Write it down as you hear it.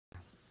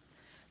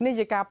នេះ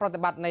ជាការប្រតិ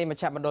បត្តិនៃម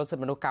ជ្ឈមណ្ឌលសិទ្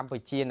ធិមនុស្សកម្ពុ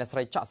ជាអ្នកស្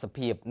រីច័កសុ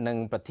ភាពនិង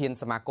ប្រធាន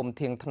សមាគម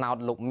ធៀងថ្នោត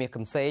លោកមាស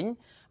កំសែង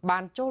បា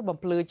នចូលបំ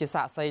ភ្លឺជា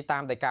សាក្សីតា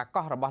មដីកា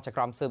កោះរបស់ចក្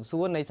រមស៊ើបសួ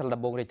រនៃសាលា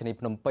ដំបងរាជធានី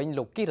ភ្នំពេញ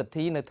លោកគីរទ្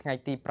ធីនៅថ្ងៃ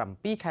ទី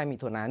7 ខែមិ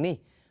ថុនានេះ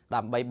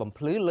ដើម្បីបំ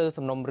ភ្លឺលើ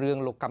សំណុំរឿង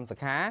លោកកម្មស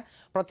ខា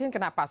ប្រធានគ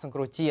ណៈបកសង្គ្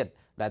រោះជាតិ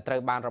ដែលត្រូ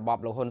វបានរបប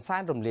លោកហ៊ុនសែ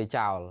នរំលាយ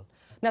ចោល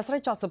អ្នកស្រី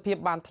ច័កសុភាព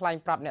បានថ្លែង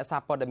ប្រាប់អ្នកសា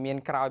រព័ត៌មាន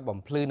ក្រោយបំ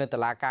ភ្លឺនៅតុ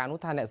លាការនោះ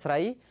ថាអ្នកស្រី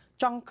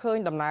ចង់ឃើញ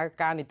ដំណើរ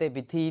ការនីតិ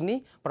វិធីនេះ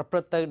ប្រព្រឹ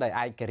ត្តទៅដោយ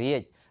ឯករា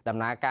ជ្យដំ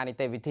ណើរការនី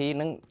តិវិធី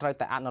នឹងត្រូវ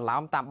តែអនុលោ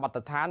មតាមបទ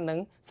ដ្ឋាននិង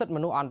សិទ្ធិម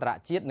នុស្សអន្តរ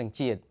ជាតិនិង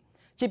ជាតិ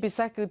ជាពិ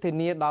សេសគឺធា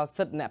នាដល់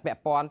សិទ្ធិអ្នកពា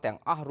ក់ព័ន្ធទាំង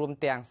អស់រួម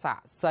ទាំងសា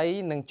ក្សី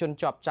និងជន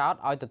ជាប់ចោទ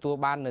ឲ្យទទួល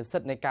បាននូវសិ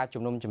ទ្ធិនៃការ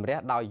ជំនុំជម្រះ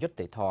ដោយយុត្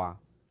តិធម៌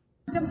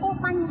ចំពោះ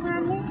បញ្ហា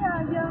នេះ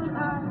យើង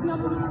ខ្ញុំ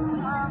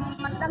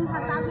មិនដឹងថា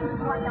តើវា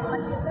ប្រវត្តិយ៉ាងម៉េ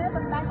ចទៀតទេ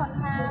ប៉ុន្តែគាត់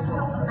ថាក្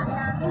នុងដំណាក់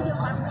កាលនេះយើង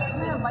បានឃើញ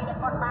ហើយអ្វីដែល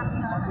គាត់បាន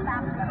តា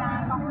មការ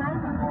កោះហៅ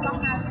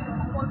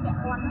ពលពាក់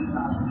ព័ន្ធនឹង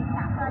គឺជា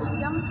សាក្សីអ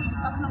ញ្ចឹង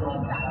ក្នុងនា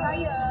មសាក្សី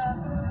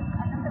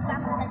ទៅតា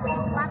មកិច្ច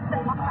ច្បាប់សិ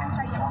ទ្ធិរបស់សាក្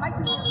សីយ៉ាងម៉េច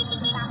គឺ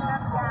តាម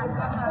ការ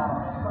យើង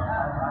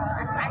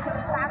អាស្រ័យទៅ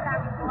លើការ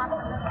វិវត្ត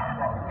ទៅលើការ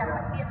ចាំ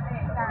បាច់ទៀតទេ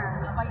ចា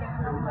អ្វីដែល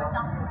ខ្ញុំច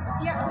ង់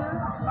ជាគឺ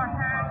គាត់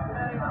ថា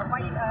អ្វី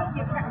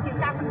ជា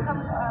ការសង្ឃឹម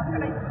ក្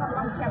តីសង្ឃឹមរប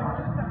ស់ប្រជាពលរ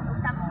ដ្ឋ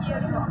កម្ពុជា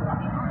ឬក៏ប្រ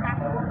ទេសអង្គការ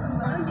សង្គមស៊ី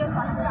វិលយើង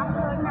គាត់ចង់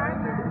ឃើញថា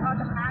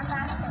ដំណើរ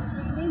ការទាំង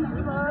ពីរនេះនឹង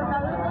ធ្វើនៅ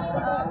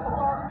ប្រ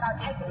កបដោយ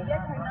ឯករា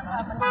ជ្យហើយនឹង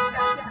មិនមាន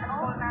ការជា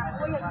គោលណា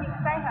មួយហើយជាពិ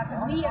សេសធា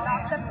នាដ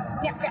ល់សិទ្ធិ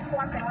អ្នកពាក់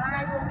ព័ន្ធទាំងឡា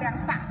យរួមទាំង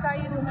សាក្សី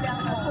រួមទាំង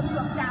ជន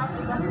ជាប់ចោទ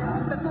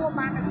ទទួល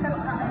បានសិទ្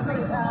ធិនៃ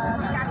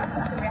ការទ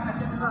ទួលជំ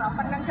រះ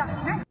ប៉ុណ្ណឹងចង់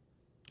ណា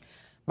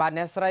បាទ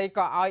អ្នកស្រី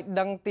ក៏ឲ្យ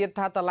ដឹងទៀត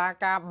ថាតុលា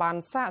ការបាន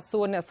សាក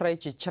សួរអ្នកស្រី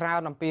ជាច្រើ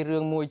នអំពីរឿ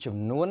ងមួយចំ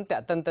នួនទា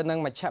ក់ទិនទៅនឹង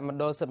មជ្ឈមណ្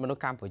ឌលសិទ្ធិមនុស្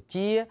សកម្ពុ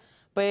ជា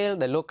ពេល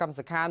ដែលលោកកម្ម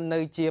សខានៅ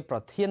ជាប្រ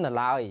ធាននៅ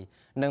ឡើយ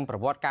និងប្រ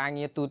វត្តិការ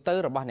ងារទូទៅ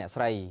របស់អ្នក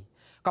ស្រី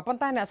ក៏ប៉ុន្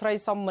តែអ្នកស្រី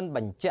សុំមិនប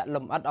ញ្ជាក់ល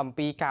ម្អិតអំ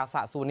ពីការ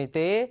សាកសួរនេះ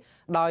ទេ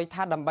ដោយ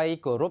ថាដើម្បី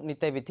គោរពនី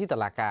តិវិធីតុ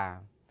លាការ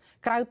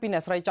ក្រៅពីអ្ន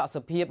កស្រីច័ក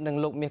សុភាពនិង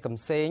លោកមាសកំ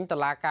សែងតុ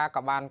លាការ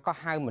ក៏បានកោះ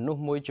ហៅមនុស្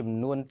សមួយចំ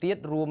នួនទៀត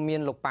រួមមា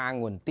នលោកប៉ា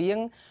ងួនទៀង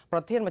ប្រ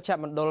ធានមជ្ឈ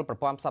មណ្ឌលប្រ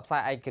ព័ន្ធផ្សព្វផ្សា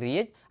យឯករា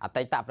ជ្យអ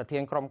តីតប្រធា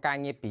នក្រុមការ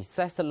ងារពិ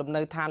សេសសិទ្ធិលំ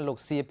នៅឋានលោក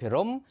សៀភិរ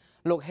ម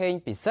លោកហេង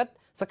ពិសិដ្ឋ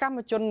សកម្ម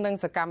ជននិង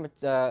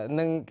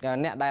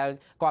អ្នកដែល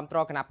គ្រប់គ្រ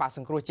ងគណៈបកស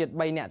ង្គ្រោះជាតិ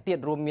3នាក់ទៀត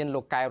រួមមាន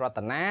លោកកែវរត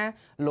នា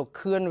លោក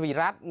ខឿនវិ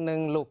រៈនិង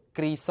លោក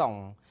គ្រីសុង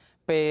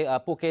ពេល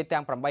ពួកគេ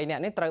ទាំង8នា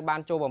ក់នេះត្រូវបាន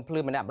ចូលបំភ្លឺ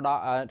ម្នាក់ម្ដង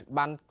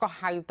បានកោះ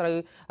ហៅត្រូវ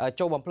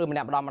ចូលបំភ្លឺម្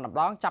នាក់ម្ដ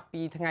ងចាប់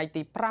ពីថ្ងៃ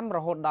ទី5រ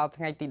ហូតដល់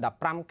ថ្ងៃទី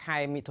15ខែ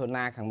មិថុ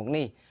នាខាងមុខ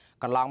នេះ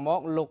កន្លងមក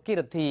លោកគី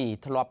រទ្ធី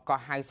ធ្លាប់កោះ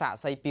ហៅសា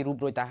ក្សីពីររូប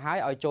រួចទៅហើយ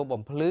ឲ្យចូល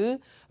បំភ្លឺ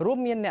រួម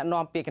មានអ្នក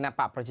នាំពាក្យគណៈ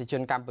បកប្រជាជ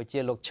នកម្ពុជា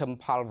លោកឈឹម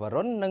ផលវ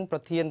រុននិងប្រ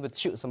ធានវិទ្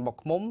យុសម្បុក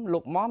ឃ្មុំលោ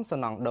កមុំស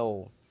ណងដូ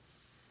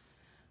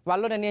វ៉ា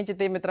លោកនាងជា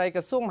ទីមេត្រីក្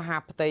រសួងមហា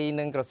ផ្ទៃ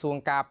និងក្រសួង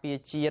ការពារ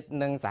ជាតិ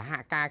និងសហ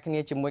ការគ្នា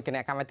ជាមួយគ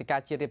ណៈកម្មាធិការ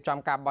ជាតិរៀបចំ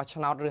ការបោះឆ្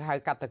នោតឬហៅ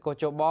កាត់តកោ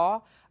ជប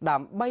ដើ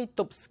ម្បី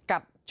ទប់ស្កា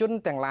ត់ជន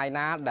ទាំងឡាយ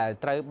ណាដែល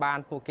ត្រូវបាន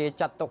ពួកគេ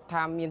ចាត់ទុក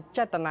ថាមាន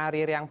ចេតនា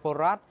រារាំងពល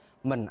រដ្ឋ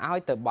មិនឲ្យ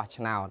ទៅបោះ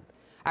ឆ្នោត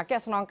អគ្គ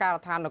ស្នងការ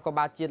ដ្ឋាននគរ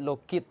បាលជាតិលោក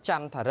គៀតច័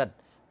ន្ទថារិទ្ធ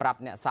ប្រាប់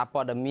អ្នកសារព័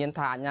ត៌មាន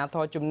ថាអាជ្ញាធ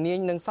រជំនាញ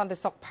និងសន្តិ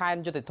សុខផែន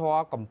យុតិធធ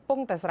កំពុង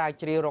តែស្រាវ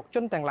ជ្រាវរកជ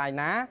នទាំងឡាយ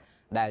ណា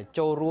ដែល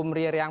ចូលរួម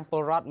រារាំងព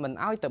លរដ្ឋមិន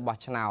ឲ្យទៅបោះ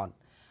ឆ្នោត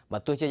បើ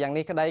ទោះជាយ៉ាង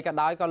នេះក្តីក៏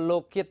ដោយក៏លោ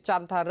កគៀតច័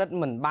ន្ទថារិទ្ធ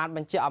មិនបានប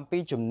ញ្ជាក់អំពី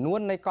ចំនួន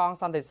នៃកង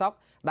សន្តិសុខ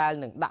ដែល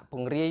នឹងដាក់ព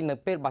ង្រាយនៅ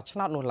ពេលបោះឆ្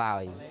នោតនោះឡើ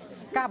យ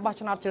ការបោះ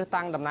ឆ្នោតជ្រើស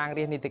តាំងតំណាង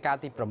រាស្ត្រនីតិកាល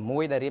ទី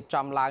6ដែលរៀប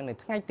ចំឡើងនៅ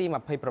ថ្ងៃទី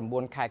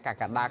29ខែកក្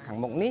កដាខាង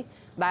មុខនេះ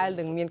ដែល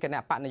នឹងមានគណៈ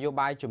បកនយោ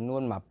បាយចំនួ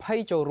ន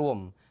20ចូលរួម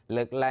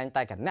លើកលែង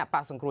តែគណៈប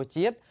កសង្គ្រោះ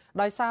ជាតិ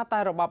ដោយសារតែ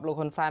របបលោក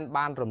ហ៊ុនសែន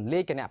បានរំលា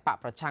យគណៈបក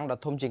ប្រឆាំងដ៏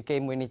ធំជាងគេ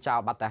មួយនេះចោល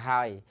បាត់ទៅ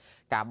ហើយ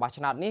ការបោះ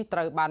ឆ្នោតនេះត្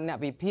រូវបានអ្នក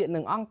វិភាគនិ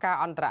ងអង្គការ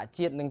អន្តរ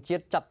ជាតិនិងជា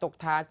តិចាត់ទុក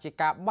ថាជា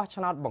ការបោះ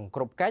ឆ្នោតបង្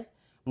ក្រប់កិច្ច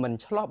មិន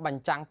ឆ្លោះប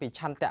ញ្ចាំងពី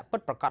ឆន្ទៈពិត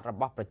ប្រាកដរ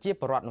បស់ប្រជា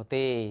ពលរដ្ឋនោះ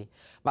ទេ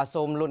បាទ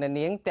សូមលោកអ្នក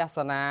នាងទស្ស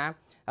នា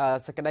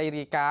សេចក្តី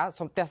រាយការណ៍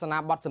សូមទស្សនា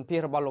បទសម្ភាស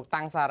ន៍របស់លោក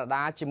តាំងសារ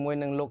ដាជាមួយ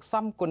នឹងលោក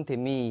សំគុណធី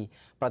មី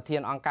ប្រធា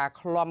នអង្គការ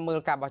ឃ្លាំមើល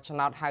ការបោះឆ្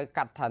នោតហៅ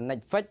កាត់ថា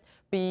Netflix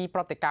ពីប្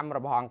រតិកម្មរ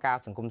បស់អង្គការ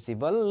សង្គមស៊ី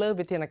វិលលើ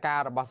វិធានការ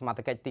របស់សមា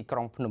ជិកទីក្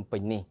រុងភ្នំពេ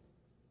ញនេះ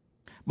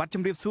បាទ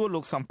ជំរាបសួរលោ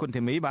កសំគុណ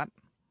ធីមីបាទ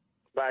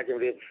ជំ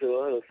រាបសួ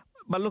រ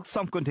បាទលោក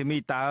សំគុណធីមី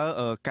តើ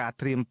ការ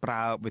ត្រៀមប្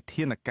រើវិ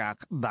ធានការ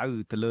ក្តៅ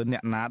ទៅលើអ្ន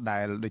កណាដែ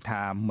លដូច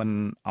ថាមិន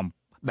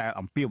ដែល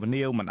អំពាវ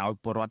នាវមិនឲ្យ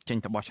ពលរដ្ឋចេញ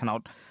ទៅបោះឆ្នោត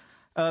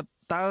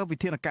តើវិ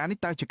ធានការនេះ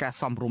តើជាការ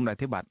សមរម្យដែរ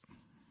ទេបាទ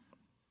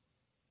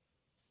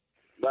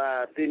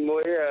ទីមួ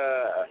យ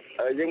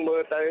យើងមើ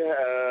លទៅ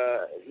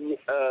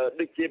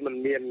ដូចជាមិន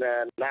មាន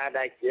ណា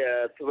ដែល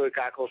ធ្វើ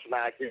ការឃោស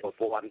នាជាប្រ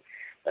ព័ន្ធ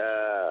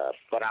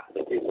ប្រាប់ប្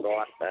រជាពលរ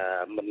ដ្ឋ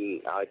មិន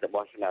ឲ្យទៅ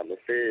បោះឆ្នោតនោះ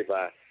ទេ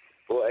បាទ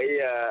ព្រោះអី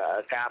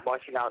ការបោះ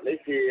ឆ្នោតនេះ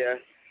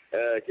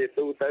ជា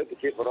ទូទៅប្រ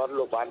ជាពលរដ្ឋ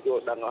លោកបានយ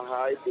ល់ដឹងអស់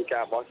ហើយពី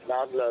ការបោះឆ្នោ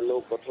តលោ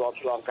កក៏ធ្លាប់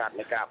ឆ្លងកាត់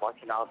នៃការបោះ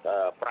ឆ្នោត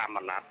5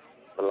អាណត្តិ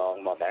កន្លង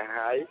មកដែរ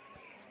ហើយ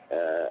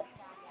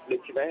ដូ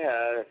ច្នេះ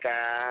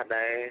ការ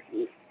ដែល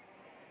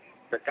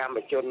សកម្ម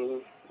ជន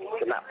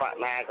គណៈបក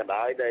ណាក៏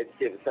ដោយដែល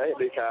ជាពិសេស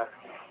ដូចថា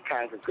ខ ខា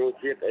ងសង្គម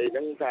ជាតិអីហ្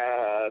នឹងថា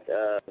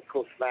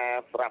ឃោសនា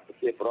ប្រាប់ប្រ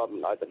ជាពលរដ្ឋមិ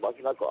នឲ្យទៅបោះ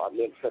ឆ្នោតក៏អត់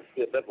មានសិទ្ធិ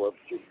ភាពដែរព្រោះ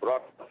ប្រជាពលរ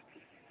ដ្ឋ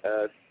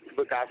ធ្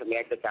វើការសម្រេ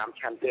ចទៅតាម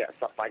ឆន្ទៈ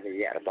សប្បញ្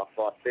ញៈរបស់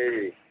គាត់ទេ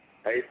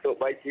ហើយទោះ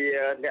បីជា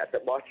អ្នកទៅ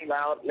បោះឆ្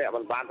នោតអ្នក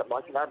មិនបានទៅ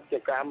បោះឆ្នោតជា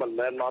ការមិន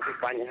មែនមកពី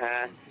បញ្ហា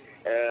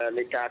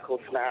នៃការឃោ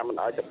សនាមិន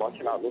ឲ្យទៅបោះ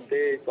ឆ្នោតនោះ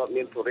ទេគាត់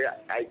មានធុរៈឯក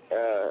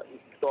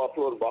តខ្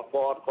លួនរបស់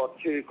គាត់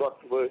ឈឺគាត់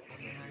ធ្វើ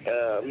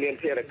មាន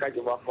ភារកិច្ច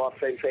របស់គាត់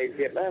ផ្សេង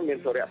ទៀតណាមាន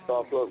ធុរៈត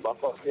ខ្លួនរបស់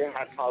គាត់ជា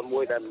ហេតុផលមួ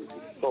យដែល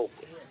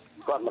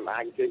គាត់មិនអា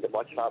ចជួយទៅ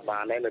បោះឆ្នោតបា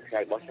នទេនៅថ្ងៃ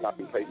បោះឆ្នោត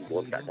29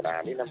កក្កដា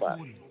នេះណាបាទ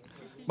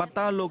បាត់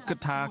តើលោកគិត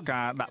ថា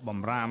ការដាក់បំ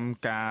រាម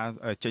ការ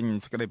ចេញ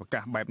សេចក្តីប្រកា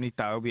សបែបនេះ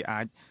តើវា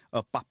អាច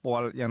ប៉ះពា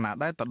ល់យ៉ាងណា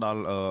ដែរទៅដ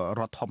ល់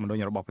រដ្ឋធម្មនុញ្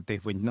ញរបស់ប្រទេស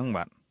វិញហ្នឹង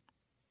បាទ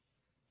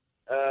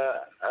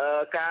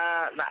ការ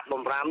ដាក់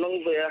បំរាមហ្នឹង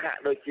វាហា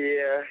ក់ដូចជារ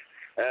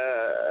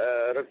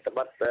ដ្ឋប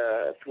တ်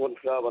ធ្ងន់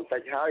ធ្ងរបន្តិ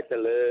ចហើយទៅ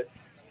លើ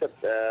សិទ្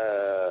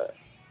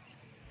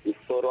ធិ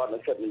ពលរដ្ឋនិ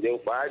ងសិទ្ធិនយោ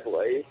បាយព្រោះ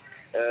អី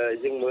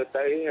យើងមើល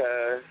ទៅ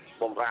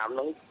បំរាមហ្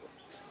នឹង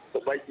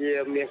ទោះបីជា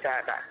មានការ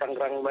ដាក់តឹង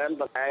រឹងមែន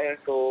ប៉ុន្តែ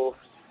ក៏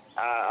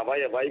អ្វី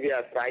វា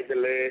អាស្រ័យទៅ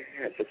លើ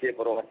ប្រជាព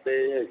លរដ្ឋទេ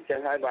អញ្ចឹង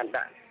ហើយបាន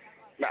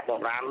ដាក់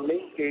បំរាមនេះ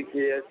គឺ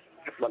ជា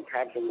បន្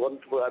ថែមទម្ងន់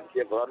ធ្វើឲ្យប្រ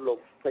ជាពលរដ្ឋលោក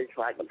ភ័យខ្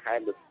លាចបន្ថែម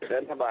ទៅ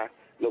ថាបាទ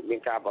លោកមាន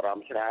ការបារ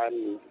ម្ភច្រើន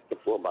ចំ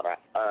ពោះ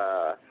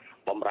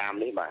បំរាម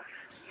នេះបាទ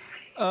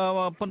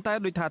ប៉ុន្តែ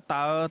ដូចថា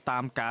តើតា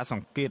មការស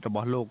ង្កេតរប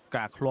ស់លោក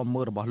ការឃ្លាំ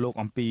មើលរបស់លោក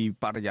អំពី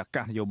បរិយា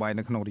កាសនយោបាយ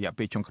នៅក្នុងរយៈ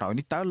ពេលចុងក្រោយ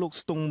នេះតើលោក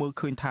ស្ទង់មើល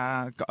ឃើញថា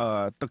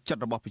ទឹកចិត្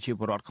តរបស់ប្រជា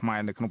ពលរដ្ឋខ្មែរ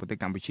នៅក្នុងប្រទេស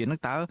កម្ពុជានឹង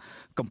តើ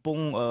កំពុង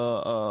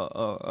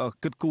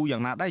គិតគូរយ៉ា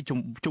ងណាដែរ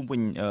ជុំវិ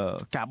ញ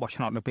ការបោះ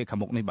ឆ្នោតនៅពេលខាង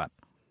មុខនេះបាទ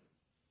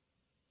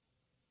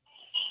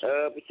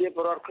ប្រជាព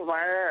លរដ្ឋខ្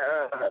មែរ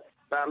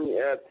តាម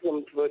ខ្ញុំ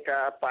ធ្វើ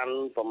ការប៉ាន់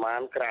ប្រមាណ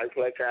ក្រៅផ្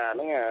លូវការហ្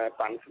នឹង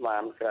ប៉ាន់ស្មា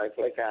នក្រៅ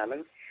ផ្លូវការហ្នឹ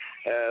ង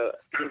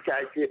ជាចែ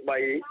កជា3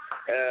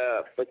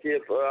ប្រជា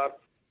ពលរដ្ឋ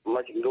មួ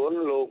យចំនួន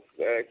លោក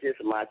ជា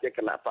សមាជិកគ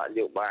ណៈបកន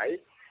យោបាយ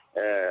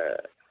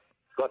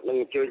គាត់នឹង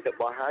អញ្ជើញទៅ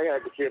បោះហើយ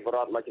ប្រជាពលរ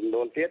ដ្ឋមួយចំ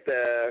នួនទៀត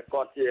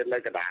គាត់ជានៅ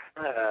កណ្ដាល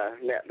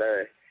អ្នកដែល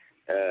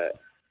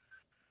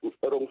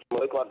រង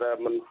មើលគាត់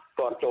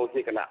ចូល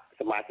ជាគណៈ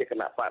សមាជិកគ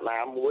ណៈបកណា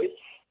មួយ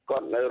គា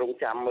ត់នៅរង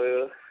ចាំមើល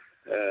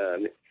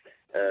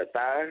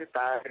តើ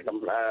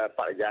ប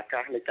រិយាកា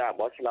សនៃការ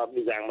បោះឆ្នោត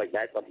នេះយ៉ាងម៉េច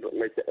ដែរគាត់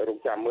នៅរង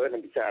ចាំមើលនិ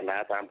ងពិចារណា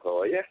តាមក្រោ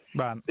យ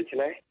បាទដូច្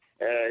នេះ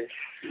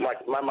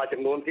មួយ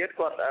ចំនួនទៀត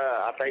គាត់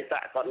អតីត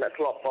គាត់អ្នក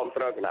ធ្លាប់គ្រប់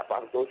គ្រងគណៈប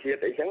កប្រជាជា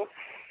តិអីចឹង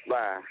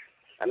បាទ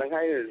អាហ្នឹង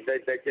ហើយ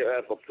តែជា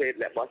ប្រភេទ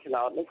អ្នកបោះឆ្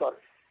នោតហ្នឹងគាត់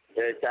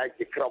ចែក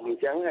ជាក្រុមអ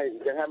ញ្ចឹងហើយ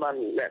បាន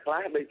អ្នកខ្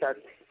លះដូចថា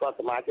គាត់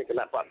សមាជិកគ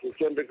ណៈបកប្រជា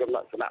ជនឬគណៈ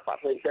បក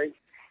ផ្សេង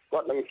គា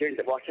ត់នឹងជើញ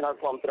ទៅបោះឆ្នោត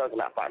គ្រប់គ្រងគ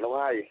ណៈបកនោះ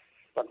ហើយ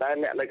ប៉ុន្តែ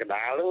អ្នកនៅកណ្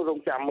ដាលហ្នឹងរង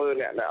ចាំមើល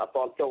អ្នកអត់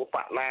តចូលប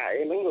កណា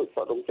អីហ្នឹង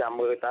គាត់រងចាំ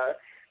មើលតើ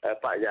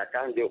បរិយា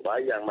កាសនយោបាយ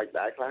យ៉ាងម៉េច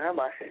ដែរខ្លះ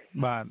បា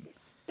ទ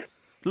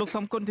លោក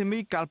សំគុណធីមី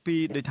កាលពី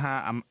ដូចថា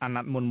អាណ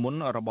ត្តិមុន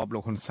របបលោ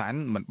កហ៊ុនសែន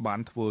មិនបាន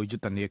ធ្វើយុ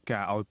ទ្ធនាកា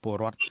រឲ្យពល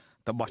រដ្ឋ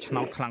ទៅបោះឆ្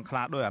នោតខ្លាំងក្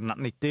លាដោយអាណត្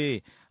តិនេះទេ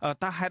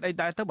តើហេតុអី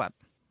ដែរទៅបាទ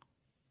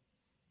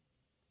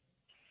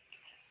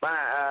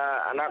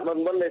អាណត្តិ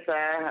មុនដោយ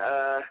សារ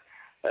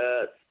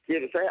ជា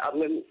ពិសេសអត់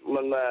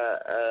មិន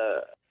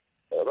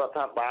រដ្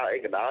ឋាភិបាលអី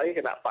ក៏ដោយគ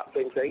ណៈបកផ្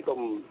សេងក៏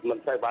មិន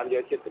សូវបានយ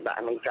កចិត្តទុកដាក់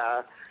ក្នុងការ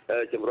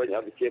ជំរុញឲ្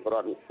យប្រជាពលរ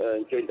ដ្ឋអ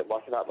ញ្ជើញទៅបោះ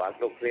ឆ្នោតបាន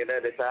គ្រប់គ្នាដែរ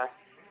ដោយសារ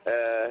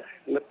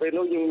នៅពេល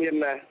នោះយើងមាន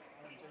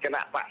គ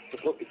ណៈបកប្រ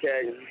កួតប្រជែ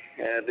ង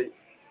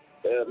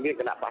មាន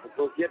គណៈបកប្រ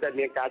កួតជាតិដែល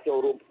មានការចូល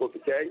រួមប្រកួត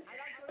ប្រជែង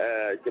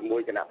ជាមួ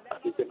យគណៈបកប្រ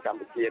ជាជនកម្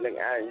ពុជានឹង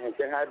ឯងអញ្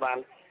ចឹងហើយបាន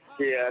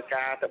ជា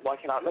ការទៅបោះ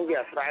ឆ្នោតនោះវា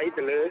អាស្រ័យ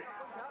ទៅលើ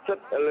សិ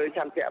ទ្ធិលើឆ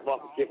ន្ទៈរបស់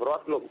ប្រជាពលរ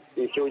ដ្ឋលោក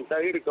អញ្ជើញទៅ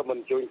ឬក៏មិន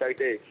អញ្ជើញទៅ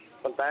ទេ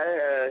ប៉ុន្តែ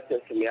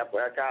សម្រាប់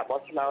ការបោះ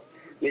ឆ្នោត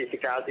នីតិ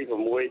កាលទី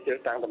6ជើង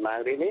តាំងតំណាង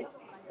រាស្ត្រនេះ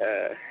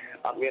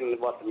អត់មាន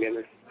វត្តមាន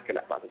គ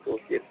ណៈបកទទួល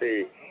ជាតិទេ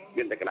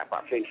មានតែគណៈប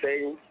កផ្សេង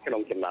ក្នុ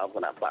ងចំណោមគ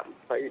ណៈបក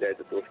20ដែល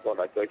ទទួលស្គាល់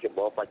ដោយចូលជាប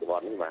បច្ចុប្ប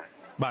ន្ននេះ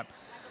បាទ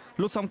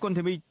លោកសំគុណ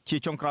ធីមីជា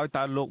ចុងក្រោយ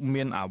តើលោក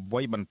មានអ្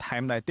វីបន្ថែ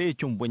មដែរទេ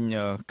ជុំវិញ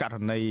ករ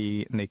ណី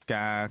នៃ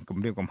ការគ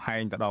ម្រាមកំហែ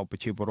ងទៅដល់ប្រ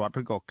ជាពលរដ្ឋ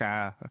ឬក៏ការ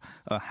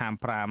ហាម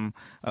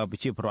5ប្រ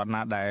ជាពលរដ្ឋ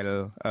ណា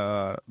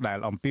ដែល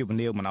អំពាវ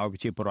នាវមិនឲ្យប្រ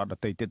ជាពលរដ្ឋដ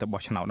ទៃទៀតទៅ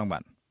បោះឆ្នោតហ្នឹងបា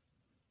ទ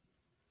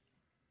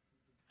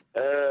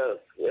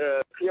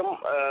ខ្ញុំ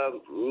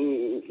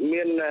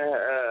មាន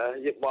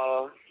យោបល់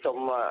សូម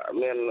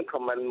មាន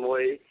comment មួ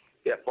យ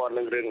ពាក់ព័ន្ធ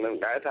នឹងរឿងនឹង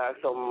ដែរថា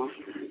សូម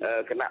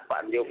គណៈប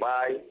កនយោ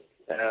បាយ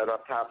រ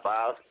ដ្ឋាភិ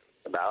បាល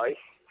ដោយ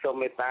សូម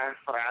មេត្តា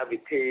ប្រើវិ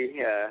ធី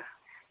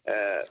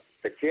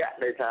បច្ចេក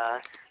ដែលថា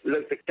លើ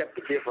កទឹកចិត្ត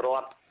ប្រជាពលរ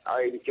ដ្ឋឲ្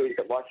យជួយ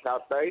ទៅបោះឆ្នោត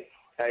ទៅ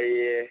ហើយ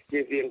ជៀ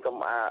សវាង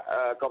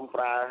កុំប្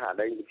រើអា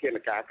ដែងវិធាន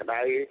ការក្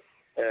តៅ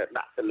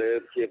ដាក់ទៅលើ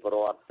ប្រជាពលរ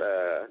ដ្ឋ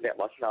អ្នក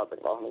បោះឆ្នោតទាំ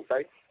ងអស់ហ្នឹងទៅ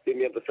វា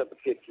មានប្រសិទ្ធ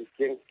ភាព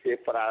ជាងគេ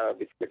ប្រើ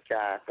វិធី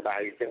ការក្តៅ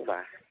អញ្ចឹងបា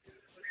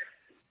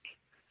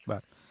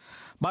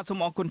ទសូម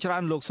អរគុណច្រើ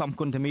នលោកសំ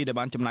គុណធីមីដែល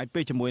បានចំណាយពេ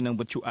លជាមួយនឹង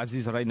វិទ្យុអាស៊ី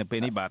សេរីនៅពេល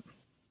នេះបាទ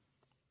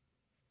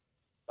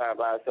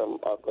សូម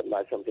អរគុណបា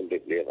ទសូមជម្រា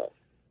បលា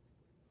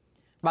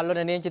បាទលោក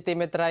នាងជាទី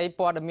មេត្រី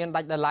ព័ត៌មាន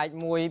ដាច់ដライ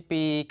មួយ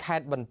ពីខេ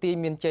ត្តបន្ទាយ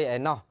មានជ័យឯ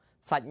ណោះ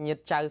សាច់ញា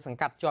តិចៅសង្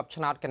កាត់ជាប់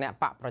ឆ្នោតគណៈ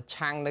បកប្រ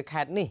ឆាំងនៅ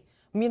ខេត្តនេះ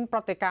មានប្រ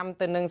តិកម្ម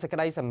ទៅនឹងសេចក្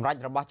តីសម្រេច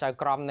របស់ចៅ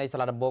ក្រមនៃសា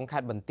លាដំបងខេ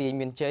ត្តបន្ទាយ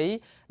មានជ័យ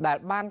ដែល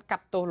បានកា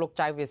ត់ទោសលោក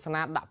ចៅវាស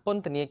នាដាក់ព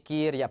ន្ធនា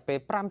គាររយៈពេល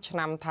5ឆ្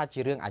នាំថាជា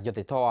រឿងអយុត្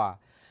តិធម៌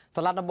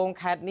សាលាដំបង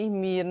ខេត្តនេះ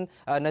មាន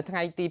នៅថ្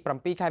ងៃទី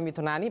7ខែមិ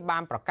ថុនានេះបា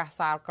នប្រកាស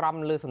សាលក្រម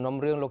លើសំណុំ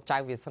រឿងលោកចៅ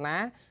វាសនា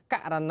ក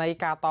រណី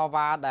ការត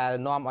វ៉ាដែល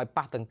នាំឲ្យ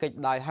ប៉ះទង្គិច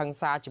ដោយហិង្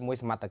សាជាមួយ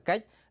សមត្ថកិច្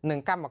ចនិង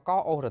កម្មករ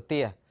អូសរ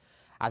ទាស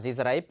អាស៊ី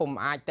សេរីពុំ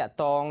អាចតាក់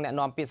ទងអ្នក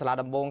នាំពាក្យសាលា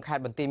ដំបងខេត្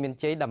តបន្ទាយមាន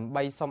ជ័យដើម្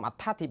បីសូមអត្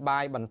ថាធិប្បា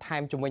យបន្ថែ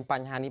មជុំវិញប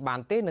ញ្ហានេះបាន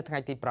ទេនៅថ្ងៃ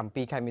ទី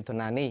7ខែមិថុ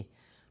នានេះ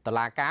តុ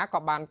លាការក៏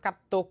បានកាត់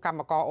ទោសកម្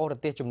មករអូសរ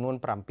ទាសចំនួន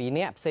7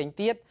នាក់ផ្សេង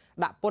ទៀត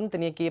ដាក់ពន្ធ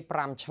នាគារ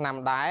5ឆ្នាំ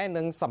ដែរ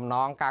និងសំណ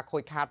ងការខូ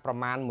ចខាតប្រ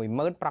មាណ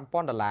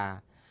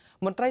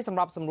$15,000មន្ត្រីសម្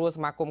របសម្រួលស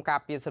មាគមការ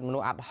ពារសិទ្ធិមនុ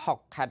ស្សអាត់ហុក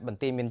ខេត្តបន្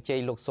ទាយមានជ័យ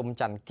លោកស៊ុំ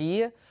ច័ន្ទគា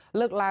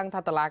លើកឡើងថា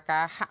តុលាកា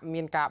រហាក់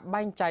មានការ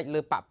បែងចែកលើ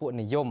បកពួក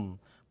និយម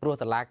ព្រោះ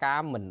តុលាការ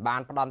មិនបា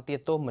នផ្ដន្ទា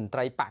ទោសមន្ត្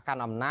រីបកកា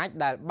ន់អំណាច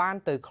ដែលបាន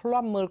ទៅឃ្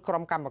លាំមើលក្រុ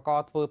មកម្មករ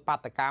ធ្វើបា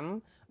តកម្ម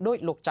ដោយ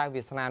លោកចៅ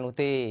វាសនានោះ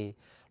ទេ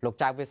លោក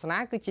ចៅវាសនា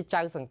គឺជា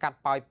ចៅសង្កាត់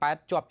ប៉ោយប៉ែត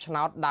ជាប់ឆ្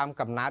នោតដើម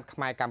កំណើតខ្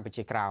មែរកម្ពុ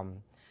ជាក្រោម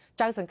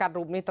ចៅសង្កាត់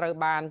រូបនេះត្រូវ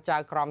បានចៅ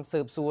ក្រម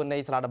ស៊ើបសួរនៃ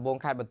សាលាដំបង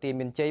ខេត្តបន្ទាយ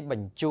មានជ័យប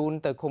ញ្ជូន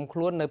ទៅឃុំខ្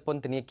លួននៅព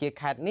ន្ធនាគារ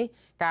ខេត្តនេះ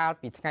កាល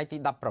ពីថ្ងៃទី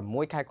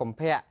16ខែកុម្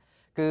ភៈ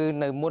គឺ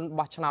នៅមុន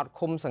បោះឆ្នោត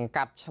ឃុំសង្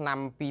កាត់ឆ្នាំ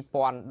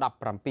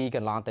2017ក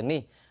ន្លងទៅ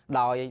នេះ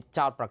ដោយ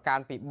ចោទប្រកា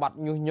ន់ពីបទ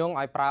ញុះញង់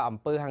ឲ្យប្រើអំ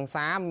ពើហិង្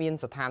សាមាន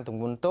ស្ថានទ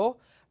ម្ងន់ទោស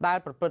ដែល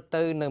ប្រព្រឹត្ត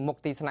ទៅនៅមុខ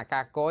ទីស្នាក់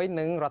ការគយ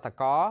និងរដ្ឋ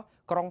កោ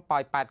ក្រុងប៉ោ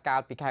យប៉ែតកាល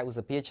ពីខែឧស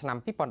ភាឆ្នាំ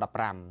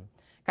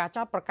2015ការ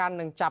ចោទប្រកាន់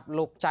នឹងចាប់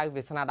លោកចៅ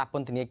វាសនាដាក់ព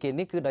ន្ធនាគារ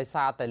នេះគឺដោយ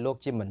សារតែលោក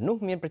ជាមនុស្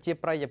សមានប្រជា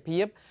ប្រិយភា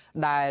ព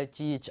ដែល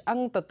ជាឆ្អឹង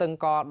ទៅតឹង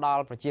កដ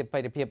ល់ប្រជាប្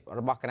រិយភាព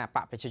របស់គណៈប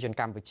កប្រជាជន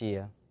កម្ពុជា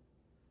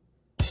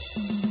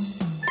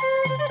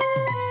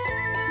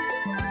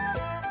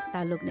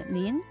តើលោកអ្នក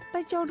នាង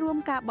ទៅចូលរួម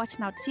ការបោះ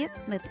ឆ្នោតជាតិ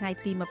នៅថ្ងៃ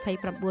ទី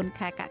29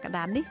ខែកក្ក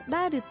ដានេះ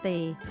ដែរឬទេ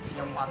ខ្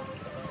ញុំអត់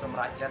សម្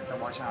រេចចិត្តទៅ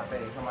បោះឆ្នោតទេ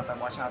ខ្ញុំអត់ទៅ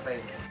បោះឆ្នោតទេ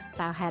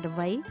តើហេតុអ្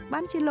វីបា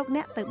នជាលោក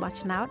អ្នកទៅបោះ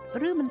ឆ្នោត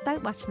ឬមិនទៅ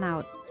បោះឆ្នោ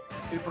ត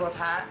ពីព្រោះ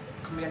ថា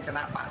គ្មានគ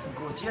ណៈបកសង្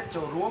គ្រោះជាតិ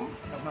ចូលរួម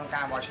នៅក្នុង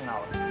ការបោះឆ្នោ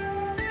ត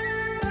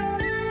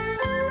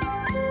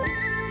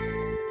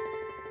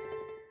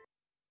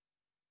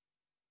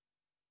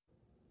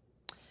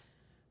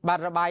បាទ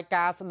របាយ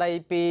ការណ៍ស្ដី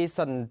ពី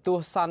សន្ទុះ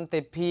សន្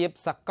តិភាព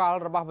សកល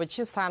របស់វិទ្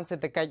យាស្ថានសេ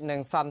ដ្ឋកិច្ចនិ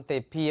ងសន្តិ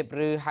ភាព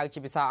ឬហៅជា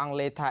ភាសាអង់គ្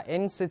លេសថា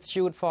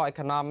Institute for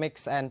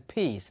Economics and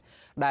Peace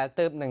ដែល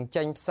ទើបនឹង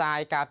ចេញផ្សាយ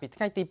កាលពីថ្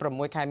ងៃទី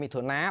6ខែមិ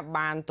ថុនា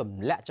បានទ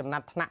ម្លាក់ចំណា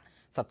ត់ថ្នាក់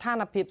ស្ថា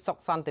នភាពសុខ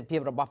សន្តិភាព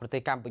របស់ប្រទេ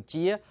សកម្ពុ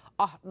ជា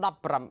អស់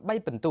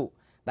18ពិន្ទុ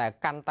ដែល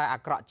កាន់តែអា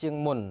ក្រក់ជាង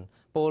មុន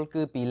ពល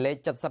គឺពីលេខ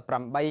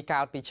78កា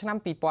លពីឆ្នាំ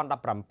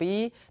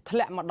2017ធ្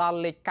លាក់មកដល់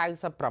លេខ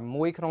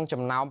96ក្នុង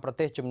ចំណោមប្រ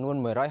ទេសចំនួន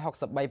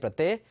163ប្រ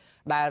ទេស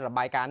ដែលរ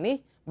បាយការណ៍នេះ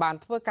បាន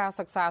ធ្វើការ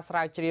សិក្សាស្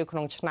រាវជ្រាវក្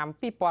នុងឆ្នាំ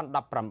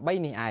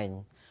2018នេះឯង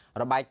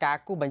របាយការ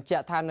ណ៍គូបញ្ជា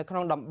ក់ថានៅក្នុ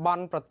ងតំប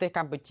ន់ប្រទេសក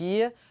ម្ពុជា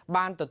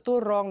បានទទួល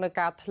រងនឹង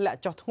ការធ្លាក់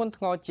ចុះធ្ងន់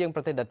ធ្ងរជាងប្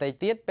រទេសដទៃ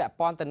ទៀតពាក់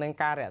ព័ន្ធទៅនឹង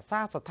ការរក្សា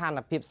ស្ថាន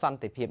ភាពសន្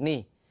តិភាពនេះ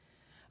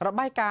រ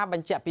បាយការណ៍ប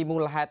ញ្ជាក់ពីមូ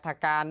លហេតុថា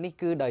ការនេះ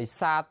គឺដោយ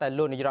សារតែ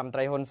លោកនាយរដ្ឋមន្ត្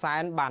រីហ៊ុនសែ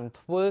នបាន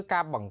ធ្វើ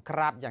ការបង្ក្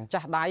រាបយ៉ាងចា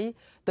ស់ដៃ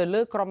ទៅ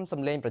លើក្រុមស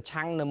ម្លេងប្រ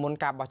ឆាំងនៅមុន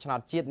ការបោះឆ្នោត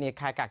ជាតិនា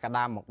ខែកក្ក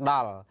ដាមកដ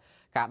ល់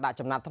ការដាក់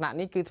ចំណាត់ថ្នាក់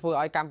នេះគឺធ្វើ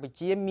ឲ្យកម្ពុ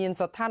ជាមាន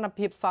ស្ថាន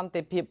ភាពសន្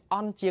តិភាពអ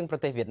ន់ជាងប្រ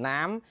ទេសវៀត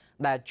ណាម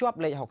ដែលជាប់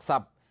លេខ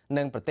60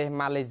និងប្រទេស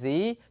ម៉ាឡេស៊ី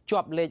ជា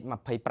ប់លេខ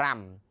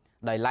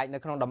25ដោយឡែកនៅ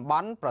ក្នុងតំប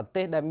ន់ប្រ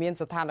ទេសដែលមាន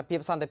ស្ថានភាព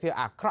សន្តិភាព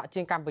អាក្រក់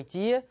ជាងកម្ពុ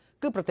ជា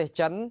គឺប្រទេស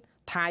ចិន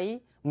ថៃ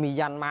មី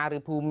យ៉ាន់ម៉ាឬ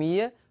ភូមា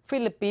ហ្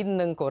វីលីពីន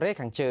និងកូរ៉េ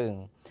ខាងជើង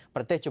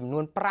ប្រទេសចំនួ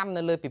ន5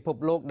នៅលើពិភព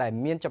លោកដែល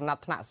មានចំណា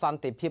ត់ថ្នាក់ស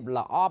ន្តិភាព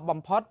ល្អបំ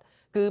ផុត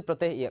គឺប្រ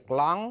ទេសអ៊ី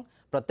ឡង់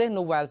ប្រទេស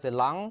នូវែលសេ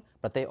ឡង់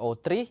ប្រទេសអូ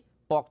ទ្រីស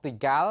ប៉ូទុយ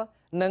ហ្គាល់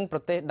និងប្រ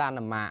ទេសដា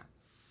ណឺម៉ាក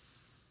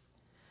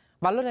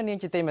បាទលោកអ្នកនាង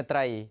ជាទីមេត្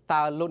រី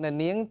តើលោកអ្នក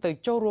នាងទៅ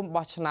ចូលរួម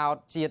បោះឆ្នោត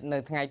ជាតិនៅ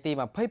ថ្ងៃទី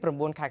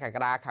29ខែកក្ក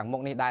ដាខាងមុ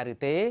ខនេះដែរឬ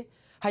ទេ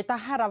ហើយតើ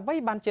ហេតុអ្វី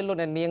បានជាលោក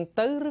អ្នកនាង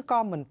ទៅឬក៏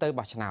មិនទៅ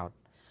បោះឆ្នោត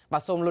បា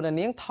ទសូមលោកអ្នក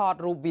នាងថត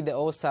រូបវីដេ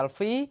អូ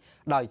selfie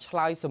ដោយឆ្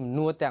លើយសំ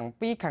ណួរទាំង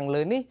ពីរខាង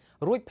លើនេះ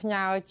រួចផ្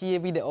ញើជា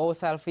វីដេអូ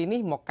selfie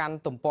នេះមកកាន់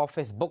ទំព័រ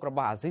Facebook រប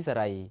ស់អាស៊ីសេ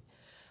រី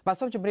បាទ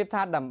សូមជម្រាប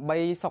ថាដើម្បី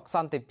សុខស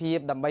ន្តិភាព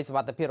ដើម្បីសុវ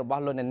ត្ថិភាពរប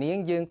ស់លោកអ្នកនាង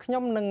យើងខ្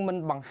ញុំនឹងមិន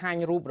បង្ហាញ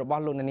រូបរប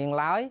ស់លោកអ្នកនាង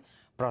ឡើយ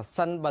ប្រ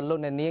សិនបើលោក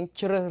អ្នកនាង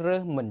ជ្រើសរើ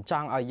សមិនច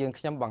ង់ឲ្យយើង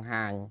ខ្ញុំបង្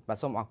ហាញបាទ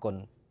សូមអរគុណ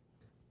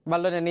បាទ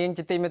លោកអ្នកនាង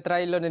ជាទីមេត្រី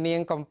លោកអ្នកនាង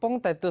កំពុង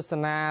តែទស្ស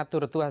នាទូ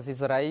រទស្សន៍អាស៊ី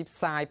សេរីផ្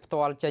សាយផ្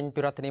ទាល់ចេញពី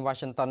រដ្ឋធានី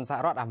Washington សហ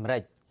រដ្ឋអាមេរិ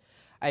ក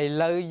ឥ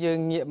ឡូវយើង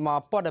ងាកមក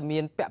ព័ត៌មា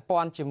នពាក់ព័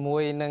ន្ធជាមួ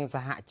យនឹងស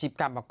ហជីព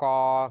កម្មក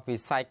រវិ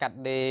ស័យកាត់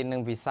ដេរនិ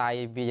ងវិស័យ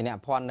វិញ្ញាណ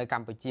ភ័ណ្ឌនៅក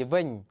ម្ពុជា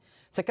វិញ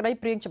សេចក្តី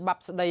ព្រាងច្បា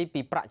ប់ស្តី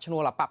ពីប្រាក់ឈ្នួ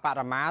លអបប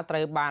រមាត្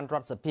រូវបានរ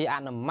ដ្ឋសភាអ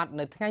នុម័ត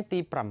នៅថ្ងៃទី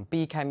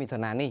7ខែមិថុ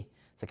នានេះ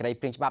សេចក្តី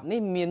ព្រាងច្បាប់នេះ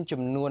មាន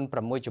ចំនួន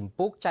6ជំ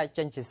ពូកចែក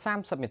ចេញជា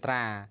30មាត្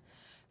រា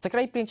សេចក្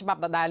តីព្រាងច្បាប់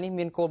ដដែលនេះ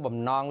មានគោលបំ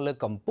ណងលើក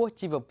កម្ពស់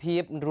ជីវភា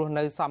ពរស់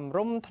នៅសមរ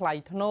ម្យថ្លៃ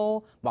ថ្នូរ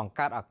បង្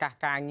កើតឱកាស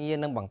ការងារ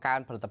និងបង្កើន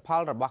ផលិតផ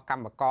លរបស់ក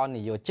ម្មករ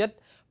និយោជិត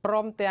ព្រ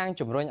មទាំង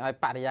ជំរុញឲ្យ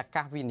បរិយា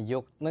កាសវិនិយោ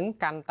គនឹង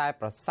កាន់តែ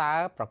ប្រសើរ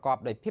ប្រកប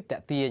ដោយភាពទា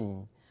ក់ទាញ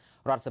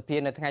រដ្ឋសភា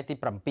នៅថ្ងៃទី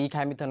7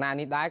ខែមិថុនា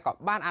នេះដែរក៏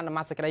បានអនុ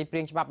ម័តសេចក្តីព្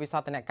រាងច្បាប់វិសោ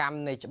ធនកម្ម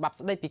នៃច្បាប់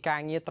ស្តីពីការ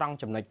ងារត្រង់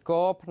ចំណុច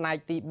គោលផ្នែក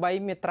ទី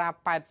3មាត្រា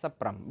89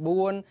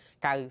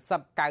 90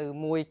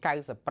 91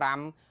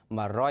 95 110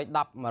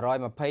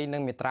 120និ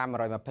ងមាត្រា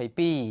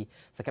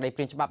122សេចក្តីព្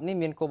រាងច្បាប់នេះ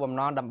មានគោលបំ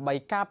ណងដើម្បី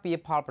ការពារ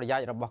ផលប្រយោជ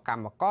ន៍របស់ក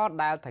ម្មករ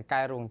ដែលថៅ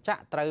កែរោងចក្រ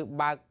ត្រូវ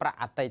បើកប្រាក់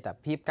អតីត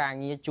ភាពការ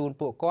ងារជូន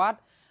ពួកគាត់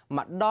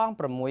ម្ដង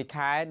6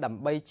ខែដើ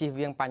ម្បីជៀស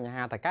វាងបញ្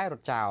ហាថៅកែរ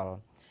ត់ចោល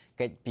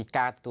កិច្ចពី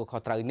ការទទួលខុ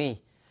សត្រូវនេះ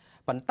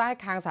ប៉ុន្តែ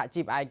ខាងសហ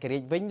ជីពឯករា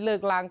ជ្យវិញលើ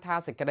កឡើងថា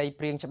សេចក្តី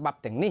ព្រាងច្បាប់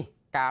ទាំងនេះ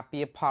ការពា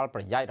រផលប្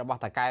រយោជន៍រប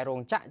ស់ថៅកែរោង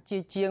ចក្រជា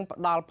ជាងផ្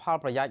ដល់ផល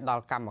ប្រយោជន៍ដ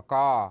ល់កម្មក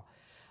រ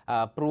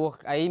ព្រោះ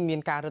អីមាន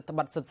ការរឹតប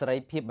ន្តឹងសិទ្ធិសេរី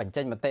ភាពបញ្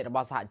ចេញមតិរប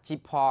ស់សហជីព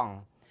ផង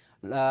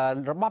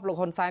របបលោក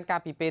ហ៊ុនសែនកាល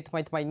ពីពេលថ្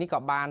មីៗនេះក៏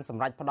បានស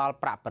ម្រេចផ្ដល់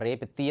ប្រាក់បរិយា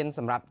ទានស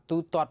ម្រាប់ទូ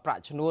ទាត់ប្រា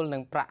ក់ឈ្នួលនិ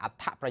ងប្រាក់អត្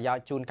ថប្រយោជ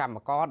ន៍ជូនកម្ម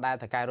ករដែល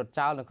ថៅកែរត់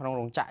ចោលនៅក្នុង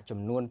រោងចក្រចំ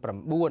នួន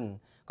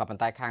9ក៏ប៉ុ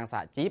ន្តែខាងស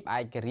ហជីពឯ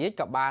ករាជ្យ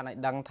ក៏បានឲ្យ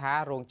ដឹងថា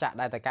រោងចក្រ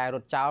ដែលថៅកែរ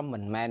ត់ចោលមិ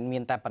នមែនមា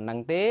នតែប៉ុណ្្នឹង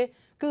ទេ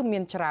គឺមា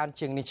នច្រើន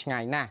ជាងនេះឆ្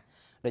ងាយណាស់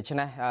ដូច្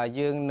នេះ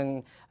យើងនឹង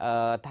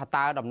ថា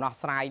តើដំណោះ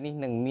ស្រាយនេះ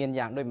នឹងមាន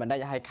យ៉ាងដូចម្ដេច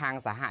ហើយខាង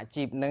សហ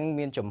ជីពនឹង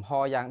មានចំហ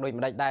យ៉ាងដូច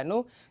ម្ដេចដែរ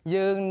នោះ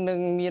យើងនឹង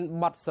មាន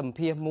បទសម្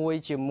ភាសន៍មួយ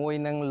ជាមួយ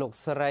នឹងលោក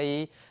ស្រី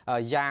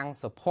យ៉ាង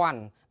សុភ័ណ្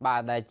ឌបា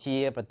ទដែលជា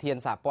ប្រធាន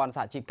សហព័ន្ធស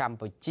ហជីពកម្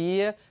ពុជា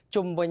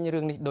ជុំវិញរឿ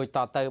ងនេះដូចត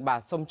ទៅបា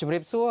ទសូមជម្រា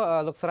បសួរ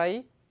លោកស្រី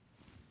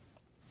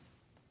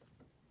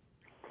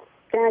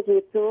ចាជម្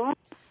រាបសួរ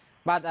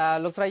បាទ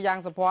លោកស្រីយ៉ាង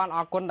សុភ័ណ្ឌអ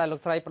រគុណដែលលោ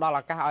កស្រីផ្ដល់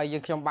ឱកាសឲ្យយើ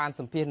ងខ្ញុំបាន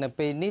សម្ភាសន៍នៅ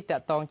ពេលនេះតា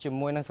ក់ទងជា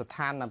មួយនឹងស្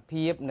ថាន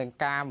ភាពនិង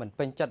ការមិន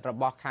ពេញចិត្តរ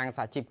បស់ខាងស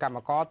ហជីពកម្ម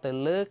ករទៅ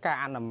លើការ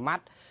អនុម័ត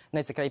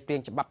នៃសេចក្តីព្រា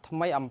ងច្បាប់ថ្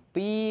មីអំ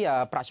ពី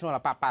ប្រាក់ឈ្នួលអ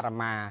បបរ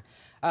មា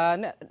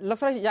លោក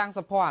ស្រីយ៉ាង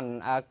សុភ័ណ្ឌ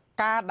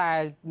ការដែ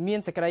លមាន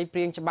សេចក្តីព្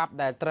រាងច្បាប់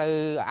ដែលត្រូវ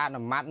អ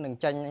នុម័តនិង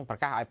ចេញប្រ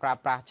កាសឲ្យប្រើ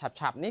ប្រាស់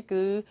ឆាប់ៗនេះ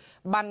គឺ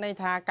បានន័យ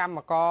ថាកម្ម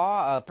ករ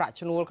ប្រាក់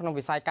ឈ្នួលក្នុង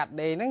វិស័យកាត់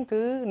ដេរហ្នឹង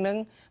គឺនឹង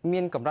មា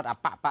នកម្រិតអ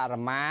បបរ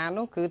មា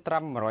នោះគឺត្រឹ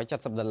ម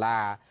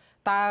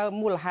$170តើ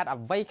មូលហេតុ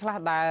អ្វីខ្លះ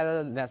ដែល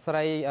អ្នកស្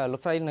រីលោ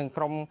កស្រីនិង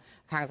ក្រុម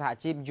ខាងសហ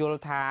ជីពយល់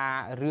ថា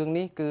រឿង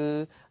នេះគឺ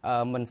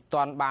មិនស្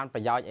ទាន់បានប្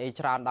រយោជន៍អី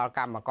ច្រើនដល់ក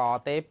ម្មករ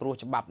ទេព្រោះ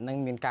ច្បាប់នឹង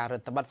មានការរឹ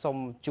តបន្តឹងសូម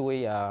ជួយ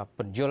ព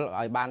ន្យល់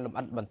ឲ្យបានលម្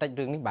អិតបន្តិច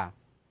រឿងនេះបាទ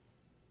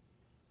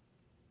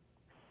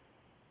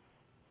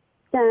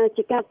ចា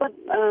ជាការពិត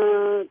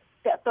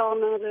តកតង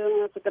នឹងរឿង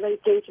សេចក្តី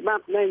ព្រាងច្បា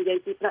ប់ដែលនិយាយ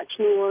ពីប្រាក់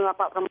ឈ្នួលអ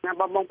បបរមារ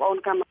បស់បងប្អូន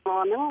កម្មក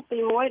រហ្នឹងទី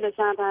1ដោយ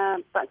សារថា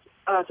សេច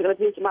ក្តី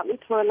ព្រាងច្បាប់នេះ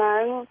ធ្វើឡើ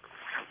ង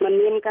មិន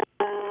មានការ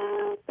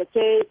ប្រ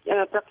ជែក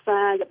ប្រឹក្សា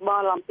យោប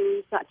ល់អំពី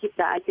សហជីព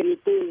ដែលឯករាជ្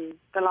យទេ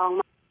កន្លង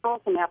មក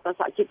សម្រាប់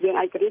សហជីពយើង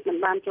ឯករាជ្យមិន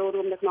បានចូល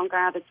រួមនៅក្នុង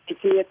ការទៅ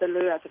ជាទៅ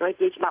លើសេចក្តី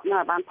ព្រាងច្បាប់នោះ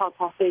ឲ្យបានផល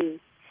ផុសទេ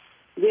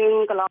យើង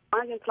កន្លងម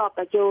កយើងធ្លាប់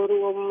តែចូល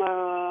រួម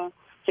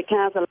សិក្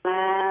ខាសា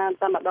លា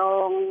តែម្ដ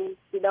ង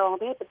ពីរដង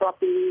ទេបន្ទាប់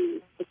ពី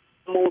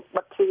មួយ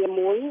ប័ណ្ណទ្វារ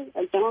មួយ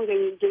អញ្ចឹងយើ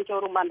ងចូល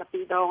រួមបានតែ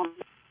2ដង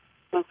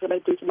ក្នុងសេចក្តី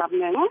ព្រាងច្បាប់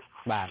ហ្នឹងណា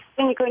បាទខ្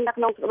ញុំឃើញថា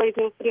ក្នុងសេចក្តី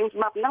ព្រាងច្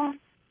បាប់ហ្នឹង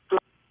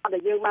ដែ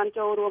លយើងបាន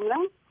ចូលរួមហ្នឹ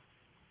ង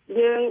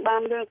យើងបា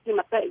នលើកជា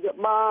មតិយោ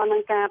បល់នឹ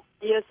ងការ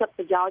ពារសិទ្ធិ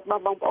ប្រយោជន៍រប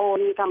ស់បងប្អូន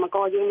កម្មក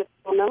រយើងនៅក្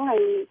នុងហ្នឹងហើ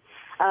យ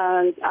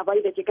អ្វី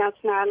ដែលជាការ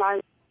ស្នើឡើង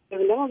យើ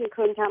ងហ្នឹងយើង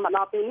ឃើញថាមកដ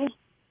ល់ពេលនេះ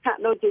ហាក់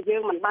ដូចជាយើ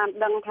ងមិនបាន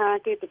ដឹងថា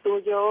គេទទួល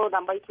យក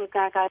ដើម្បីធ្វើ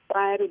ការកែប្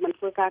រែឬមិន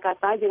ធ្វើការកែ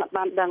ប្រែយើងអត់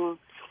បានដឹង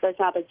ដោយ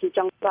សារតែជា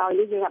ចុងក្រោយ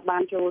នេះយើងអត់បា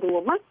នចូលរួ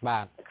មណាបា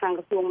ទខាង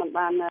ក្រសួងមិន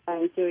បានអ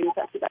ញ្ជើញស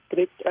ហជីពអក្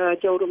រិត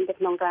ចូលរួមទៅ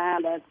ក្នុងការ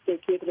ដែលជ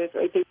ជែកគ្នាទៅស្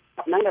អីទី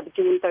ហ្នឹងដែលបញ្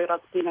ជូនទៅរ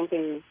ដ្ឋាភិបាលហ្នឹង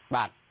ទេ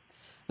បាទ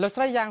លោក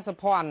ស្រីយ៉ាងសុ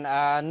ភ័ណ្ឌ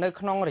នៅ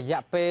ក្នុងរ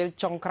យៈពេល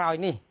ចុងក្រោយ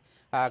នេះ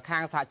ខា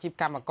ងសហជីព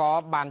កម្មករ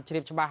បានជ្រា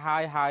បច្បាស់ហើ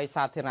យ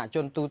សាធារណជ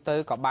នទូទៅ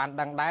ក៏បាន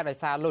ដឹងដែរដោយ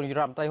សារលោកនាយ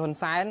រដ្ឋមន្ត្រីហ៊ុន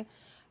សែន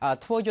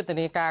ធ្វើយុទ្ធ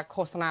នាការ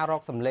ឃោសនារ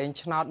កសម្លេង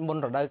ឆ្នោតមុន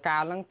រដូវកា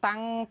លហ្នឹងតាំ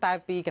ងតែ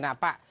ពីគណៈ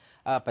បក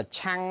ប្រ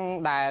ឆាំង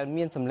ដែល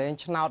មានសម្លេង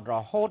ឆ្នោតរ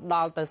ហូតដ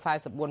ល់ទៅ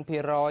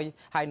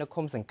44%ហើយនៅ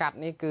ឃុំសង្កាត់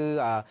នេះគឺ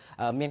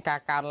មានការ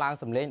កើនឡើង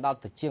សម្លេងដល់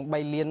ទៅជាង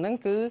3លានហ្នឹង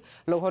គឺ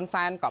លោកហ៊ុន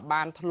សែនក៏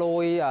បានធ្លួ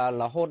យ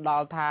រហូតដ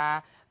ល់ថា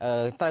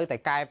ត្រូវតែ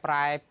កែប្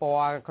រែព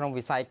ណ៌ក្នុង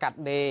វិស័យកាត់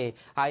ដេរ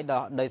ហើយ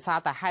ដោយសារ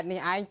តែហេតុនេះ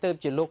ឯងទើប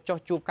ជាលោកចុះ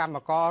ជួបកម្ម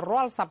ករ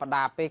រាល់សប្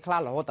តាហ៍ពេលខ្លះ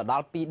រហូតដ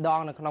ល់2ដ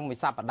ងនៅក្នុងមួយ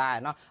សប្តាហ៍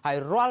ណាហើយ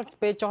រាល់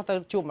ពេលចុះទៅ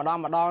ជួបម្ដង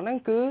ហ្នឹង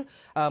គឺ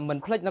មិន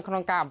ភ្លេចនៅក្នុ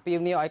ងការអំពាវ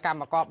នាវឲ្យកម្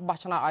មករបោះ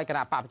ឆ្នោតឲ្យគ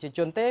ណៈបកប្រជាជ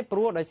នទេព្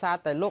រោះដោយសារ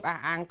តែលោកអះ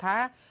អាងថា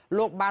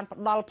លោកបានផ្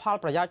ដល់ផល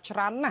ប្រយោជន៍ច្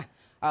រើនណាស់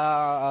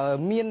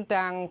មាន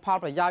ទាំងផល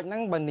ប្រយោជន៍ហ្នឹ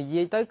ងបើនិ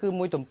យាយទៅគឺ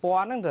មួយទំព័រ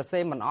ហ្នឹងរសេ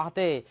មិនអស់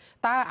ទេ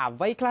តើអ្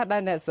វីខ្លះដែ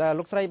ល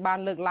លោកស្រីបាន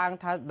លើកឡើង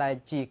ថាដែល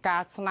ជាកា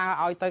រស្នើ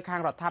ឲ្យទៅខា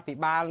ងរដ្ឋាភិ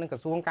បាលនិងក្រ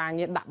សួងការ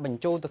ងារដាក់បញ្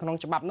ចូលទៅក្នុង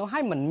ច្បាប់នោះហើ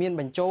យមិនមាន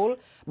បញ្ចូល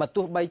បើ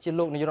ទោះបីជា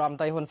លោកនាយរដ្ឋមន្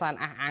ត្រីហ៊ុនសែន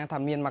អះអាងថា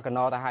មានមកក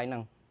ណោទៅហើយហ្នឹ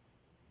ង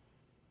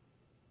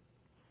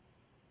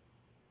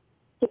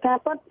ជាការ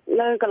ពិត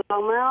នៅកន្ល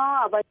ងមក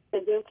អ្វីដែ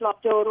លយើងធ្លាប់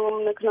ចូលរួម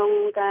នៅក្នុង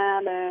ការ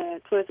ដែល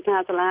ធ្វើសិក្ខា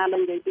សាលាដែ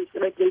លនិយាយពីសេច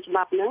ក្តីព្រាងច្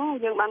បាប់ហ្នឹង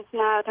យើងបានស្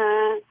នើថា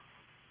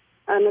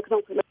នៅក្នុង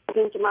សេចក្តីព្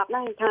រាងច្បាប់ហ្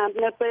នឹងថា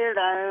នៅពេល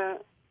ដែល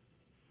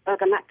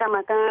គណៈកម្ម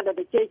ការដែល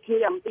ជជែកគ្នា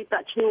អំពីប្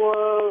រាក់ឈ្នួល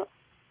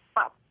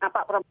អប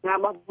បរមារ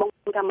បស់បង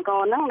កម្មក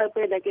រហ្នឹងនៅ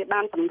ពេលដែលគេ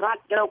បានសម្រេច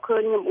រកឃើ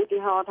ញខ្ញុំឧទា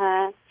ហរណ៍ថា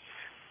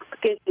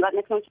គេសម្រាប់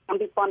នៅក្នុងឆ្នាំ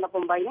2018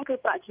ហ្នឹងគឺ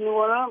ប្រាក់ឈ្នួ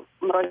ល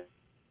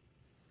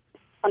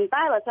100ប៉ុន្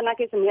តែបើសិនណា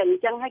គេសម្រេចអ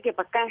ញ្ចឹងហើយគេ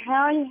ប្រកាស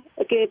ហើយ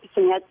គេស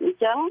ម្រេចអ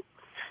ញ្ចឹង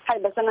ហើយ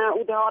បើសិនណា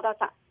ឧទាហរណ៍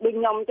ថាដូច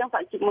ខ្ញុំអញ្ចឹងស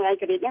ហជីពមួយឯ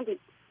ករាជ្យហ្នឹង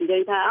និយា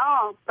យថា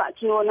ប្រាក់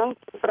ឈ្នួលហ្នឹង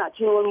ប្រាក់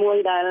ឈ្នួលមួយ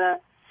ដែល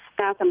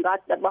ការសម្រេច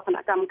របស់គ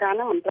ណៈកម្មការហ្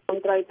នឹងមិនត្រឹម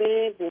ត្រូវទេ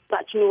ព្រោះប្រា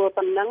ក់ឈ្នួល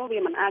ប៉ុណ្ណឹងវា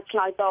មិនអាចឆ្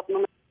លើយតបនឹ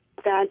ង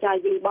ការចាយ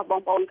វាយរបស់ប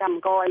ងប្អូនកម្ម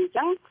ករអី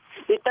ចឹង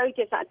វាទៅ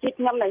ជាសហជីព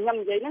ខ្ញុំដែលខ្ញុំ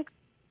និយាយហ្នឹង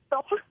ត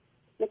ប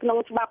នៅក្នុង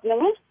ច្បាប់ហ្នឹង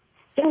ណា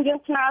ចឹងយើង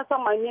ស្នើ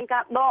សុំឲ្យមានកា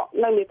រដក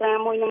នៅមាត្រា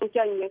មួយនឹង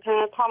ចេញនិយាយថា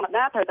ធម្ម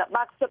តាត្រូវតែ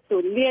បើកសិទ្ធិទូ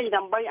លាយ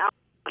ដើម្បីឲ្យ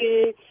គេ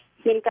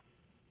មានការ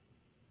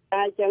អ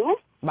ញ្ចឹង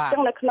ណាចឹ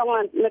ងនៅក្នុង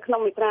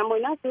មាត្រាមួយ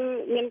ហ្នឹងគឺ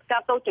មានកា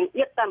រតូចចង្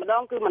អៀតតែម្ដ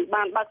ងគឺมัน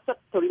បានបើកសិទ្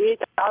ធិទូលាយ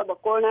ទៅដល់បុ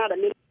គ្គលណាដែល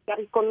មានការ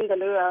រិះគន់ទៅ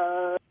លើ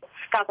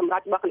ការសម្រេ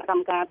ចរបស់គណៈក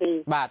ម្មការទេ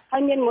ហើ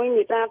យមានមួយ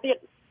មាត្រាទៀត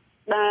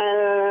ដែ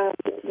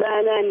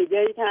លនិ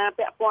យាយថា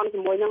ពាក់ព័ន្ធជា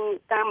មួយនឹង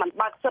ការមិន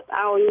បើកសិទ្ធិ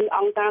ឲ្យអ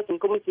ង្គការស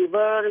ង្គមស៊ី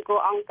វិលឬក៏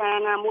អង្គការ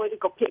ណាមួយឬ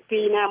ក៏ភា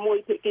គីណាមួយ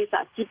ភាគីស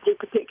ហជីពឬ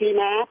ក៏ភាគី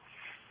ណា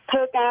ធ្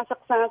វើការសិ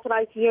ក្សាស្រា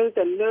វជ្រាវ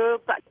ទៅលើ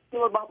ប្រាក់ឈ្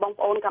នួលរបស់បង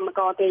ប្អូនកម្មក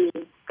រទេ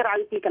ក្រៅ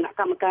ពីគណៈ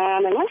កម្មការ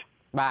ហ្នឹងណា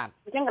បាទ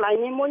អញ្ចឹងកន្លែង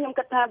នេះមួយខ្ញុំ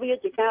គិតថាវា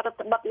ជាការរដ្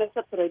ឋបတ်នៅ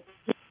សិទ្ធិសេរី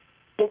ភាព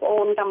បងប្អូ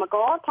នកម្មក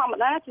រធម្ម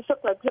តាជាសិទ្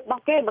ធិសេរីភាពរប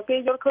ស់គេបើគេ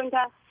យល់ឃើញ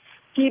ថា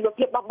ជីវ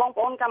ភាពរបស់បង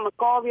ប្អូនកម្ម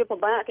ករវាពិ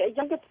បាកគេអី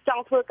ចឹងគេច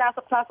ង់ធ្វើការ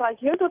សិក្សាស្រាវ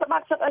ជ្រាវទៅបា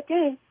ត់សិទ្ធិអី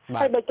គេ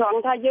ហើយបើត្រង់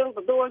ថាយើងទ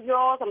ទួលយ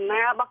កសំ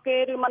ណើរបស់គេ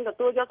ឬមិនទ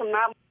ទួលយកសំ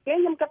ណើគេ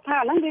ខ្ញុំគិតថា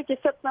ហ្នឹងវាជា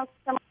សិទ្ធិរ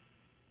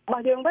ប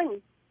ស់យើងវិញ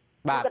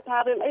គិតថា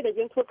រឿងអីដែល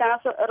យើងធ្វើការរ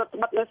ដ្ឋ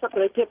បတ်នៅសិទ្ធិ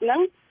សេរីភាពហ្នឹង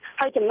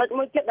ហើយចំណុច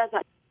មួយទៀតដែល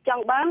ច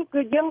ង់បាន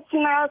គឺយើង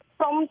ស្នើ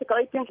សុំសេចក្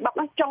តីព្រាងច្បាប់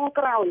ហ្នឹងចុង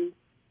ក្រោយ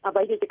អ្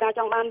វីជាការច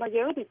ង់បានរបស់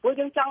យើងពីព្រោះ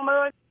យើងចង់មើ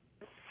ល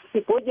ពី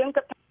ព្រោះយើង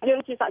គិតថាយើង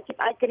ជាសហជីព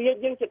ឯករាជ្យ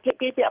យើងជាភា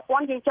គីពាក់ព័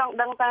ន្ធយើងចង់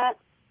ដឹងដែរ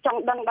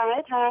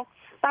ថា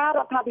តើរ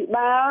ដ្ឋាភិ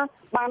បាល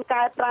បាន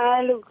កែប្រែ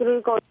ឬ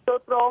ក៏ទទួល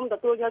ព្រមទ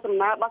ទួលយកសំ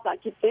ណើរបស់សហ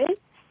ជីពទេ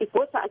ពីព្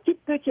រោះសហជីព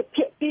គឺជា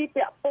ភាគី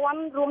ពាក់ព័ន្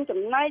ធរួមចំ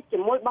ណែកជា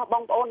មួយបង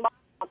ប្អូន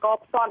អង្គការ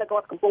ផ្ទាល់ដែលគា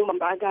ត់កំពុងប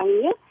ម្រើការ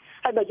ងារ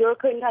ហើយបើយល់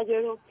ឃើញថាយើ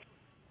ង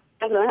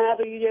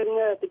ឬយើង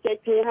ជជែក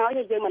គ្នាហើយ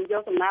យើងមិនយ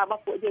កសំណើរប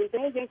ស់ពួកយើងទេ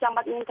យើងចាំ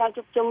បាច់មានការ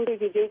ជួបជុំឬ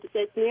យើងជ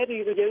ជែកគ្នាឬ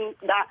យើង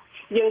ដាក់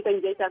យើងទៅ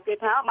និយាយថាគេ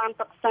ថាបាន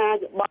សិក្សា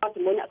យោបល់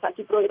ជាមួយអ្នកសហ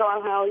ជីពរួចរា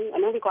ល់ហើយអា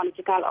នោះវាគ្រាន់តែ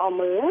ជាការល្អ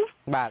មើល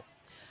បាទ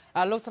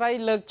លោកស្រី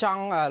លើក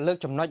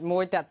ចំណុចមួ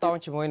យតាក់ទង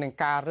ជាមួយនឹង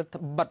ការរឹត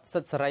បន្តឹងសិ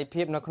ទ្ធិសេរី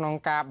ភាពនៅក្នុង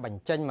ការប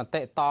ញ្ចេញម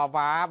តិត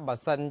វ៉ាបើ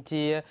សិន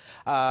ជា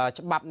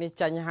ច្បាប់នេះ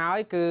ចេញហើយ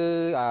គឺ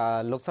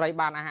លោកស្រី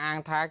បានអះអាង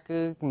ថាគឺ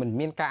មិន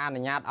មានការអ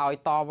នុញ្ញាតឲ្យ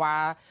តវ៉ា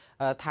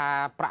ថា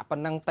ប្រាក់ប៉ុ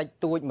ណ្ណឹងតិច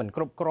តួចមិន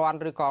គ្រប់គ្រាន់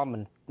ឬក៏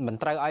មិន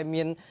ត្រូវឲ្យ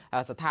មាន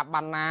ស្ថាប័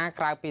នណា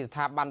ក្រៅពីស្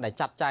ថាប័នដែល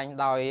ចាត់ចែង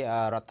ដោយ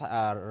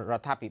រ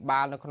ដ្ឋាភិបា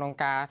លនៅក្នុង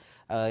ការ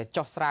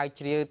ចុះស្រាវ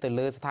ជ្រាវទៅ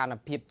លើស្ថាន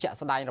ភាពជាក់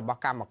ស្ដែងរបស់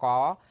កម្មក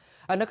រ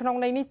នៅក្នុង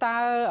ន័យនេះតើ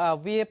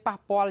វាប៉ះ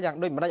ពាល់យ៉ាង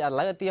ដូចម្ដេចឥ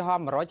ឡូវឧទាហរ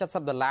ណ៍$170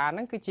ហ្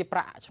នឹងគឺជាប្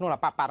រាក់ឈ្នួលអ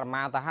បបរ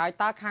មាទៅហើយ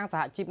តើខាងស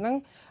ហជីពហ្នឹង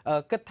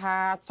គិតថា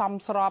សម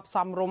ស្របស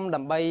មរម្យដើ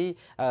ម្បី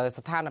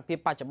ស្ថានភាព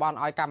បច្ចុប្បន្ន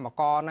ឲ្យកម្ម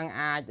ករហ្នឹង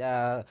អាច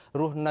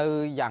រស់នៅ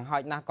យ៉ាងហោ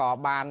ចណាស់ក៏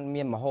បាន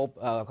មានម្ហូប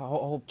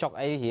ហូបចុក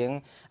អីរៀង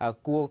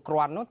គួរគ្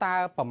រាន់នោះតើ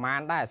ប្រមាណ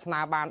ដែរស្នើ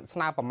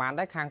ប្រមាណ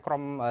ដែរខាងក្រ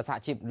មសហ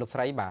ជីពលោក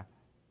ស្រីបាទ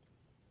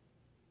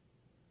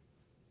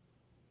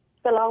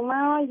កន្លងម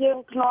កយើង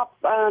ធ្លាប់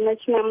នៅ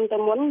ឆ្នាំទៅ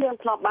មុនយើង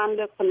ធ្លាប់បាន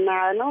លើកសំណើ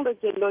ហ្នឹងដូច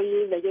ជាលុយ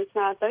ដែលយើងស្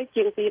នើទៅ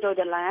ជាង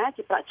$200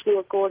ជាប្រាក់ឈ្នួល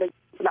គោលដែល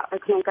ដាក់ទៅ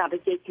ក្នុងការជ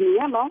ជែកគ្នា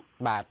បង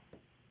បាទ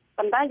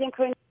ប៉ុន្តែយើង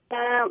ឃើញ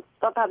ថារ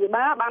ដ្ឋាភិ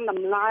បាលបាន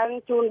ដំឡើង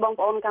ជូនបង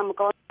ប្អូនកម្ម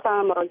ករតា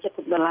ម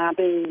$170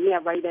ទេនេះ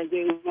អ្វីដែល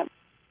យើង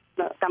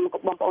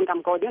បងប្អូនកម្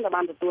មករយើងដែល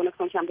បានទទួលនៅក្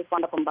នុងឆ្នាំ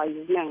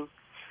2018ហ្នឹង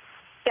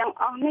ទាំង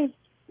អស់នេះ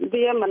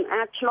វាមិន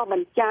អាចឆ្លុះប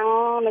ញ្ចាំង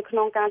នៅក្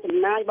នុងការចំ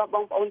ណាយរបស់ប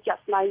ងប្អូនចា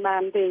ក់ស្ដែងបា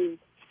នទេ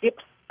វា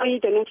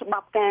ទៅនឹងច្បា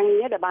ប់ការ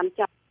ងារដែលបាន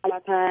ចាត់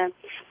ថា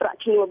ប្រាក់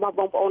ឈ្នួលរបស់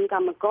បងប្អូនក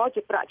ម្មករ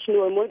ជាប្រាក់ឈ្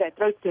នួលមួយដែល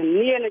ត្រូវធា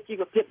នានៅជី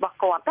វភាពរបស់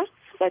គាត់ណា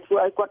ដែលធ្វើ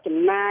ឲ្យគាត់ចំ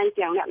ណាយ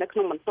ទាំងអ្នកនៅក្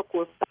នុងបន្ទុកគ្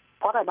រួសារ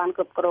គាត់ឲ្យបាន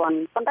គ្រប់គ្រាន់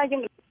ប៉ុន្តែយើ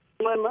ង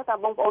មើលថា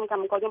បងប្អូនក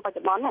ម្មករយើងបច្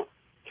ចុប្បន្នណា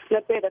នៅ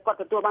ពេលដែលគាត់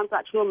ទទួលបានប្រា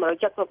ក់ឈ្នួល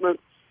$170ក្នុងមួ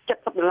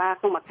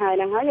យខែ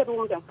ហ្នឹងហើយរួ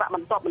មទាំងប្រាក់ប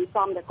ន្ទាប់បន្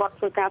សំដែលគាត់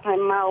ធ្វើការថែ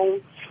មម៉ោង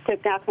ធ្វើ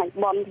ការថ្ងៃ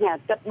បន់ថ្ងៃ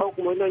អាទិត្យបូក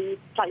ជាមួយលុយ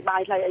ថ្លៃបា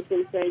យថ្លៃអីផ្សេ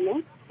ងៗហ្នឹង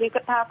យើង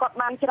គិតថាគាត់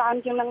បានច្រើន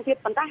ជាងនឹងទៀត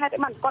ប៉ុន្តែហេតុអី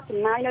បានគាត់ចំ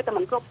ណាយនៅតែ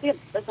មិនគ្រប់ទៀត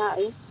ដោយសារ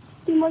អី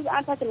ទីមួយអា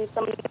ចថាចំណេ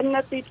ញ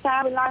នៅទីផ្សារ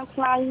វាឡើង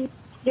ថ្លៃ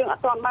យើងអ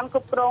ត់ទាន់បានគ្រ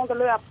ប់គ្រងទៅ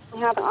លើប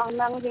ញ្ហាទាំងអស់ហ្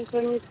នឹងយើងឃើ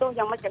ញទោះ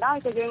យ៉ាងម៉េចក៏ដោយ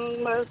ក៏យើង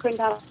មើលឃើញ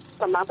ថា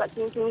សម្រាប់ប្រាក់ឈ្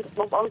នួលជូនប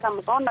ងប្អូនកម្ម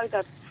ករនៅ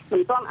តែមិ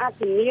នទាន់អាច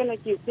ធានានៅ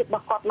ជីវភាពរប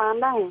ស់គាត់បាន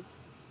ដែរ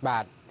បា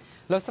ទ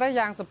លោកស្រី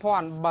យ៉ាងសុភ័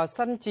ណ្ឌបើ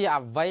សិនជា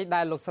អ្វី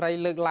ដែលលោកស្រី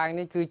លើកឡើង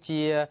នេះគឺ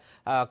ជា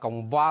ក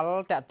ង្វល់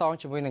តាក់ទង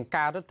ជាមួយនឹង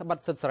ការរឹតបន្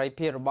តឹងសិទ្ធិសេរី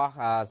ភាពរបស់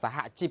សហ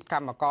ជីពក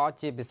ម្មករ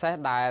ជាពិសេស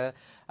ដែល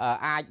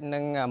អាចនឹ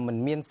ងមិន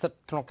មានសិទ្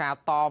ធិក្នុងការ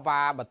ត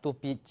វ៉ាបើទោះ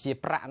ជា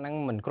ប្រាក់នឹង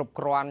មិនគ្រប់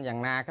គ្រាន់យ៉ាង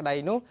ណាក្តី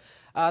នោះ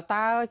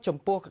តើចំ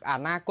ពោះអ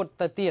នាគត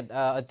ទៅទៀត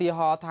ឧទាហ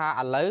រណ៍ថា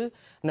ឥឡូវ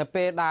នៅ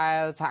ពេលដែល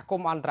សហគ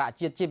មន៍អន្តរ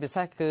ជាតិជាពិ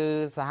សេសគឺ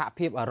សហ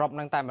ភាពអឺរ៉ុប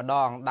នឹងតែម្ដ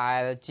ងដែ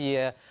លជា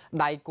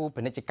ដៃគូ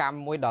ពាណិជ្ជកម្ម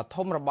មួយដ៏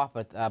ធំរបស់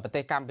ប្រ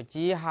ទេសកម្ពុ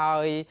ជាហើ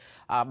យ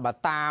បើ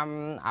តាម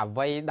អ្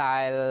វីដែ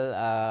ល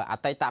អ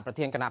តីតប្រ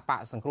ធានគណៈបក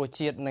សង្គ្រោះ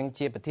ជាតិនិង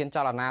ជាប្រធានច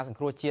លនាសង្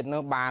គ្រោះជាតិ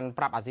នោះបាន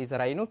ប្រាប់អាស៊ីសេ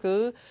រីនោះគឺ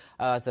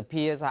ស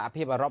ភាសហ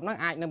ភាពអឺរ៉ុបនឹង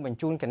អាចនឹងបញ្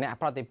ជូនគណៈ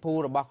ប្រតិភូ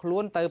របស់ខ្លួ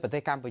នទៅប្រទេ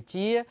សកម្ពុ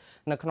ជា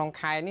នៅក្នុង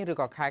ខែនេះឬ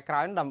ក៏ខែក្រោ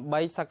យដើម្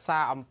បីសិក្សា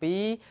អំពី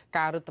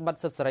ការរឹតបន្តឹ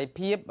ងសិទ្ធិសេរី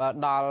ភាព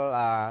ដល់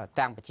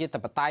ទាំងប្រជាធិ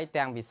បតេយ្យ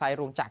ទាំងវិស័យ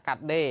រោងចក្រកា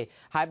ត់ដេរ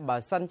ហើយបើ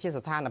សិនជា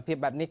ស្ថានភាព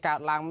បែបនេះកើត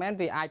ឡើងមែន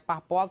វាអាចប៉ះ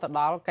ពាល់ទៅ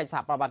ដល់កិច្ចសហ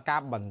ប្រតិបត្តិការ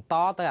បន្ត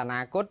ទៅអ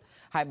នាគត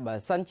ហើយបើ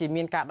សិនជា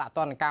មានការដាក់ទ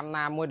ណ្ឌកម្ម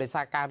ណាមួយដោយ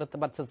សារការរឹត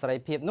បន្តឹងសិទ្ធិសេរី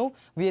ភាពនោះ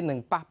វានឹង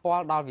ប៉ះពា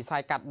ល់ដល់វិស័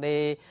យកាត់ដេ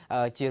រ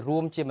ជារួ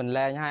មជាមិន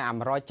លែងហើយ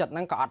170ហ្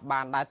នឹងក៏អត់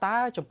បានដែរតើ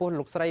ចំពោះ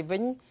លោកស្រីវិ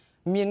ញ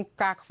មាន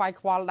ការខ្វាយ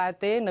ខ្វល់ដែរ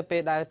ទេនៅពេ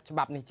លដែលច្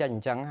បាប់នេះចេញអ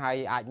ញ្ចឹងហើយ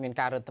អាចមាន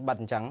ការរឹតបន្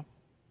តឹងអញ្ចឹង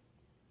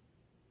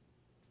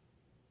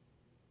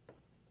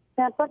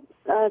តែពិត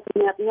ស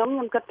ម្រាប់ខ្ញុំ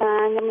គិតថា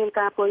ខ្ញុំមាន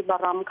ការព្រួយបា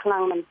រម្ភខ្លាំ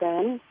ងមែនទែ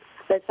ន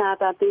ដោយសារ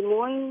តែទី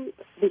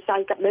1វិស័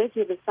យកាត់ដេរ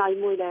ជាវិស័យ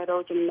មួយដែលរ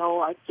កចំណូល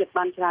ឲ្យជាតិ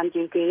បានច្រើន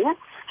ជាងគេ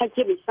ហើយ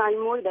ជាវិស័យ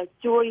មួយដែល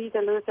ជួយ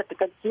ទៅលើសេដ្ឋ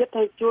កិច្ចជាតិ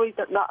ហើយជួយ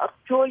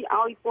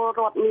ឲ្យពល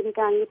រដ្ឋមាន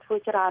ការងារធ្វើ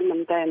ច្រើនមែ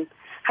នទែន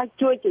ហើយ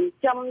ជួយចិញ្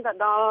ចឹមទៅ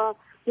ដល់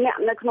អ្នក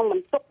នៅក្នុងប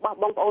ន្ទុករបស់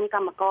បងប្អូនក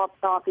ម្មករប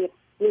ន្តទៀត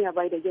នេះអ្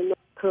វីដែលយើងមើ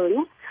លឃើញ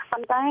ប៉ុ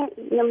ន្តែ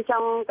ខ្ញុំច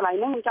ង់កន្លែង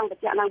នេះខ្ញុំចង់ប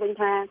ញ្ជាក់ឡើងវិញ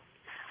ថា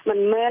មិន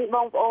មែនប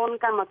ងប្អូន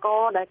កម្មក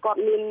រដែលគាត់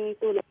មាន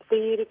ទូនា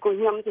ទីឬក៏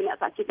ខ្ញុំជាអ្នក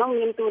សហជីពនោះ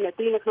មានទូនា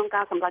ទីនៅក្នុង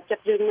ការសម្រេចចិ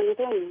ត្តយើងនឹង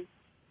ទេ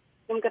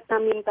ខ្ញុំគិតថា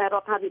មានតែរ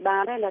ដ្ឋាភិបា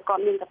លទេដែលគា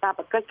ត់មានកាត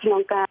ព្វកិច្ចក្នុ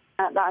ងការ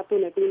ដើរទូ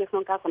នាទីនៅក្នុ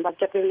ងការសម្រេច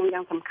ចិត្តរឿងនោះ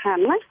យ៉ាងសំខា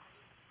ន់ណា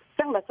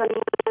ចឹងបើសិន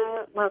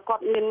បើគា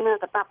ត់មាន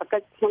កាតព្វកិ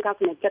ច្ចក្នុងការ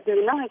សម្រេចចិត្តរឿង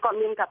ហ្នឹងហើយគាត់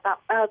មានការ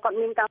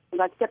ស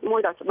ម្រេចចិត្តមួយ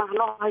ដ៏ច្បាស់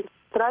លាស់ហើយ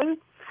ត្រូវ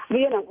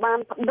វានឹងបាន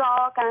ផ្ដ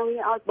ល់ការងា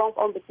រឲ្យបង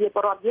ប្អូនប្រជាព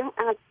លរដ្ឋយើង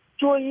អាច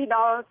ជួយដ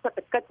ល់សេដ្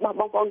ឋកិច្ចរបស់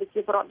បងប្អូនប្រជា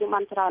ពលរដ្ឋយើង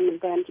បានច្រើនមែន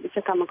ទែនជាពិ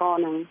សេសកម្មករ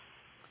ហ្នឹង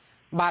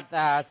បាទ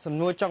សំ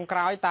ណួរចុងក្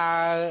រោយតើ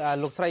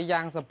លោកស្រី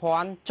យ៉ាងសុភ័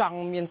ណ្ឌចង់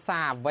មាន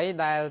សារអ្វី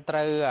ដែលត្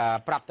រូវ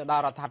ប្រាប់ទៅដ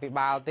ល់រដ្ឋាភិ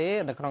បាលទេ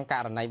នៅក្នុងក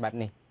រណីបែប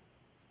នេះ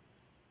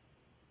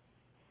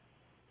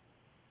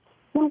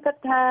ខ្ញុំគិត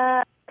ថា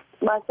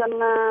បើសិន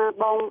ណា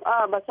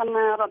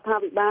រដ្ឋា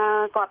ភិបាល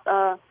គាត់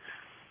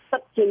ពិ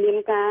តជាមាន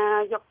ការ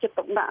យកចិត្ត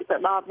ទុកដាក់ទៅ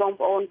ដល់បង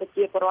ប្អូនប្រ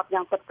ជាពលរដ្ឋ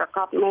យ៉ាងពិតប្រាក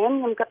ដមែន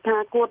ខ្ញុំគិតថា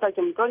គួរតែ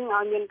ជំរុញ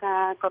ឲ្យមានកា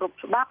រគោរព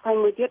ច្បាប់ហើយ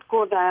មួយទៀត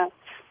គួរតែ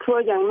ធ្វើ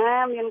យ៉ាងណា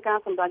មានការ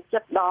សម្រេចចិ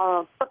ត្តដល់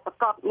ពិតប្រា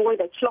កដមួយ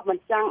ដែលឆ្លុះប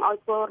ញ្ចាំងឲ្យ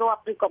ពលរដ្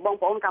ឋឬក៏បង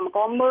ប្អូនកម្មក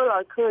រមើល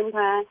ឲ្យឃើញ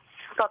ថារ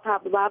ដ្ឋា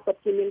ភិបាលពិត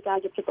ជាមានការ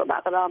យកចិត្តទុកដា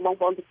ក់ទៅដល់បង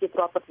ប្អូនប្រជាពល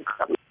រដ្ឋពិតប្រា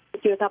កដ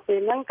ជឿថាពេល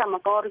ហ្នឹងកម្ម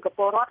ករឬក៏ព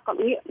លរដ្ឋគាត់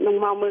ងាកនឹង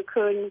មកមើល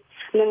ឃើញ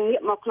នឹងងា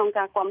កមកក្នុង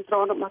ការគ្រប់គ្រ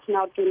ងរបស់ស្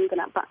នោតជូនគ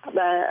ណៈបក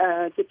ដែល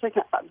ជាផ្នែកគ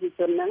ណៈបកប្រជា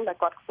ជនហ្នឹងដែល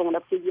គាត់កំពុងតែ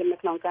ព្យាយាមនៅ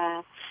ក្នុងការ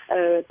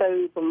ទៅ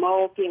ប្រមូល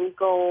គៀង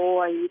គោ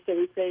ហើយផ្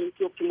សេង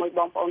ជួបជាមួយប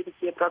ងប្អូនប្រ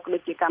ជាពលរដ្ឋដូ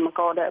ចជាកម្មក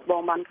រដែលប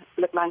ងបាន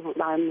លើកឡើងខាង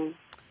ដើមហ្នឹង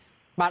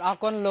បាទអរ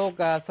គុណលោក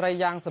ស្រី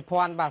យ៉ាងសុ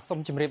ភ័ណ្ឌបាទសូម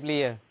ជម្រាប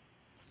លា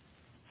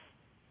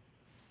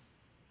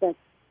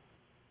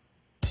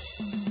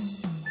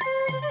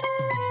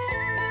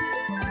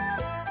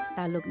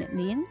តើលោកអ្នក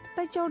នាង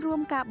ទៅចូលរួម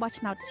ការបោះ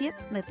ឆ្នោតជាតិ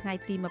នៅថ្ងៃ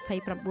ទី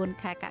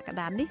29ខែកក្ក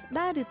ដានេះ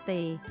ដែរឬ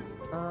ទេ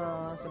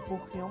ចំពោះ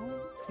ខ្ញុំ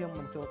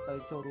មិន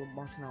ចូលរួម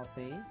បោះឆ្នោត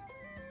ទេ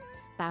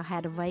តើហេ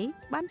តុអ្វី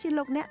បានជា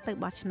លោកអ្នកទៅ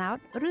បោះឆ្នោត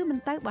ឬមិន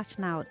ទៅបោះ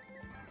ឆ្នោត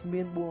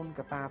មាន4ក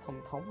ត្តា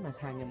ធំដែល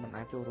ថាខ្ញុំមិន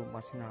អាចចូលរួម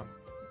បោះឆ្នោត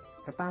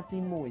កត្តាទី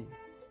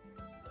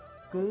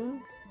1គឺ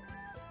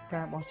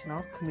ការបោះឆ្នោ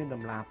តគ្មានត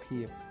ម្លាភា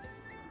ព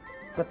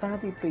កត្តា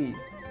ទី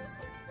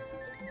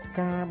2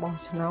ការបោះ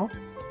ឆ្នោត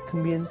គ្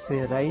មានសេ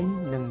រី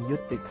និងយុ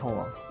ត្តិធ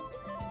ម៌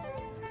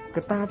ក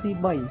ត្តាទី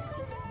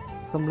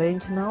3សម្លេង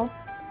ឆ្នោត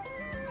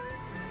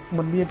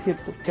មិនមានភាព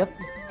ទុកចិត្ត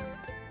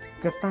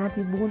កត្តា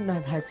ទី4ដែ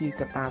លថាជា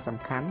កត្តាសំ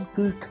ខាន់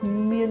គឺគ្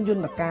មានយ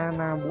ន្តការ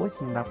ណាមួយ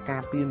សម្រាប់កា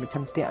រពារមជ្ឈ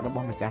មណ្ឌលរប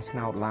ស់ម្ចាស់ឆ្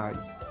នោតឡើយ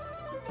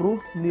ព្រោះ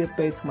នា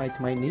ពេលថ្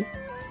មីនេះ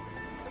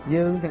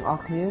យើងទាំងអ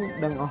ស់គ្នា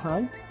ដឹងអស់ហើ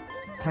យ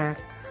ថា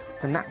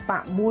គណៈប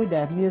កមួយ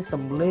ដែលមានស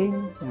ម្លេង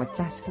ម្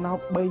ចាស់ឆ្នោត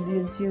3លា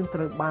នជាងត្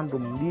រូវបាន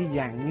រំលាយ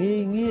យ៉ាង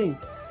ងាយ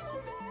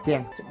ទាំ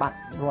ងច្បាប់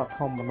រដ្ឋ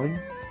ធម្មនុញ្ញ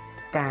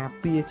ការ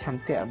ពារឆ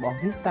ន្ទៈរបស់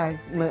នេះតែ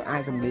នៅអា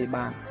ចរំលាយ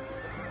បាន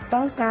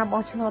តើការ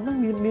បោះឆ្នោតនោះ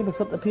មានប្រ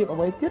សិទ្ធភាពអ្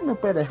វីទៀតនៅ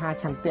ពេលដែល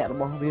ឆន្ទៈរ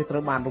បស់វាត្រូ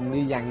វបានរំ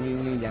លាយយ៉ាងងា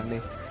យយ៉ាង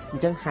នេះអ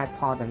ញ្ចឹងហេតុ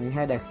ផលទាំងនេះ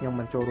ហើយដែលខ្ញុំ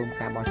មិនចូលរួម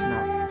ការបោះឆ្នោ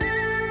ត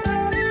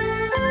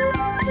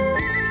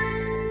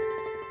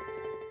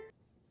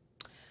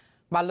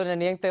បាទលោក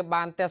នាងទើប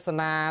បានទស្ស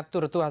នាទូ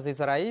រទស្សន៍អាស៊ី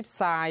សេរីផ្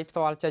សាយផ្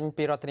ទាល់ចេញ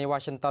ពីរដ្ឋធានី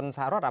Washington ស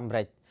ហរដ្ឋអាមេ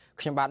រិក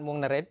ខ្ញុំបាទមួង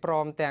ណារ៉េតព្រ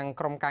មទាំង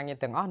ក្រុមការងារ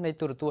ទាំងអស់នៃ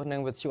ទូរទស្សន៍និ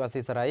ងវិទ្យុអា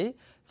ស៊ីសេរី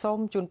សូម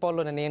ជូនពរ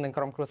លោកនាងនិង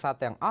ក្រុមគ្រួសារ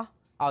ទាំងអស់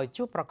ឲ្យ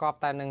ជួបប្រកប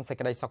តែនឹងសេច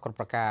ក្តីសុខគ្រប់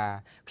ប្រការ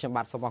ខ្ញុំ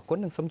បាទសូមអរគុណ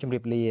និងសូមជម្រា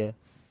បលា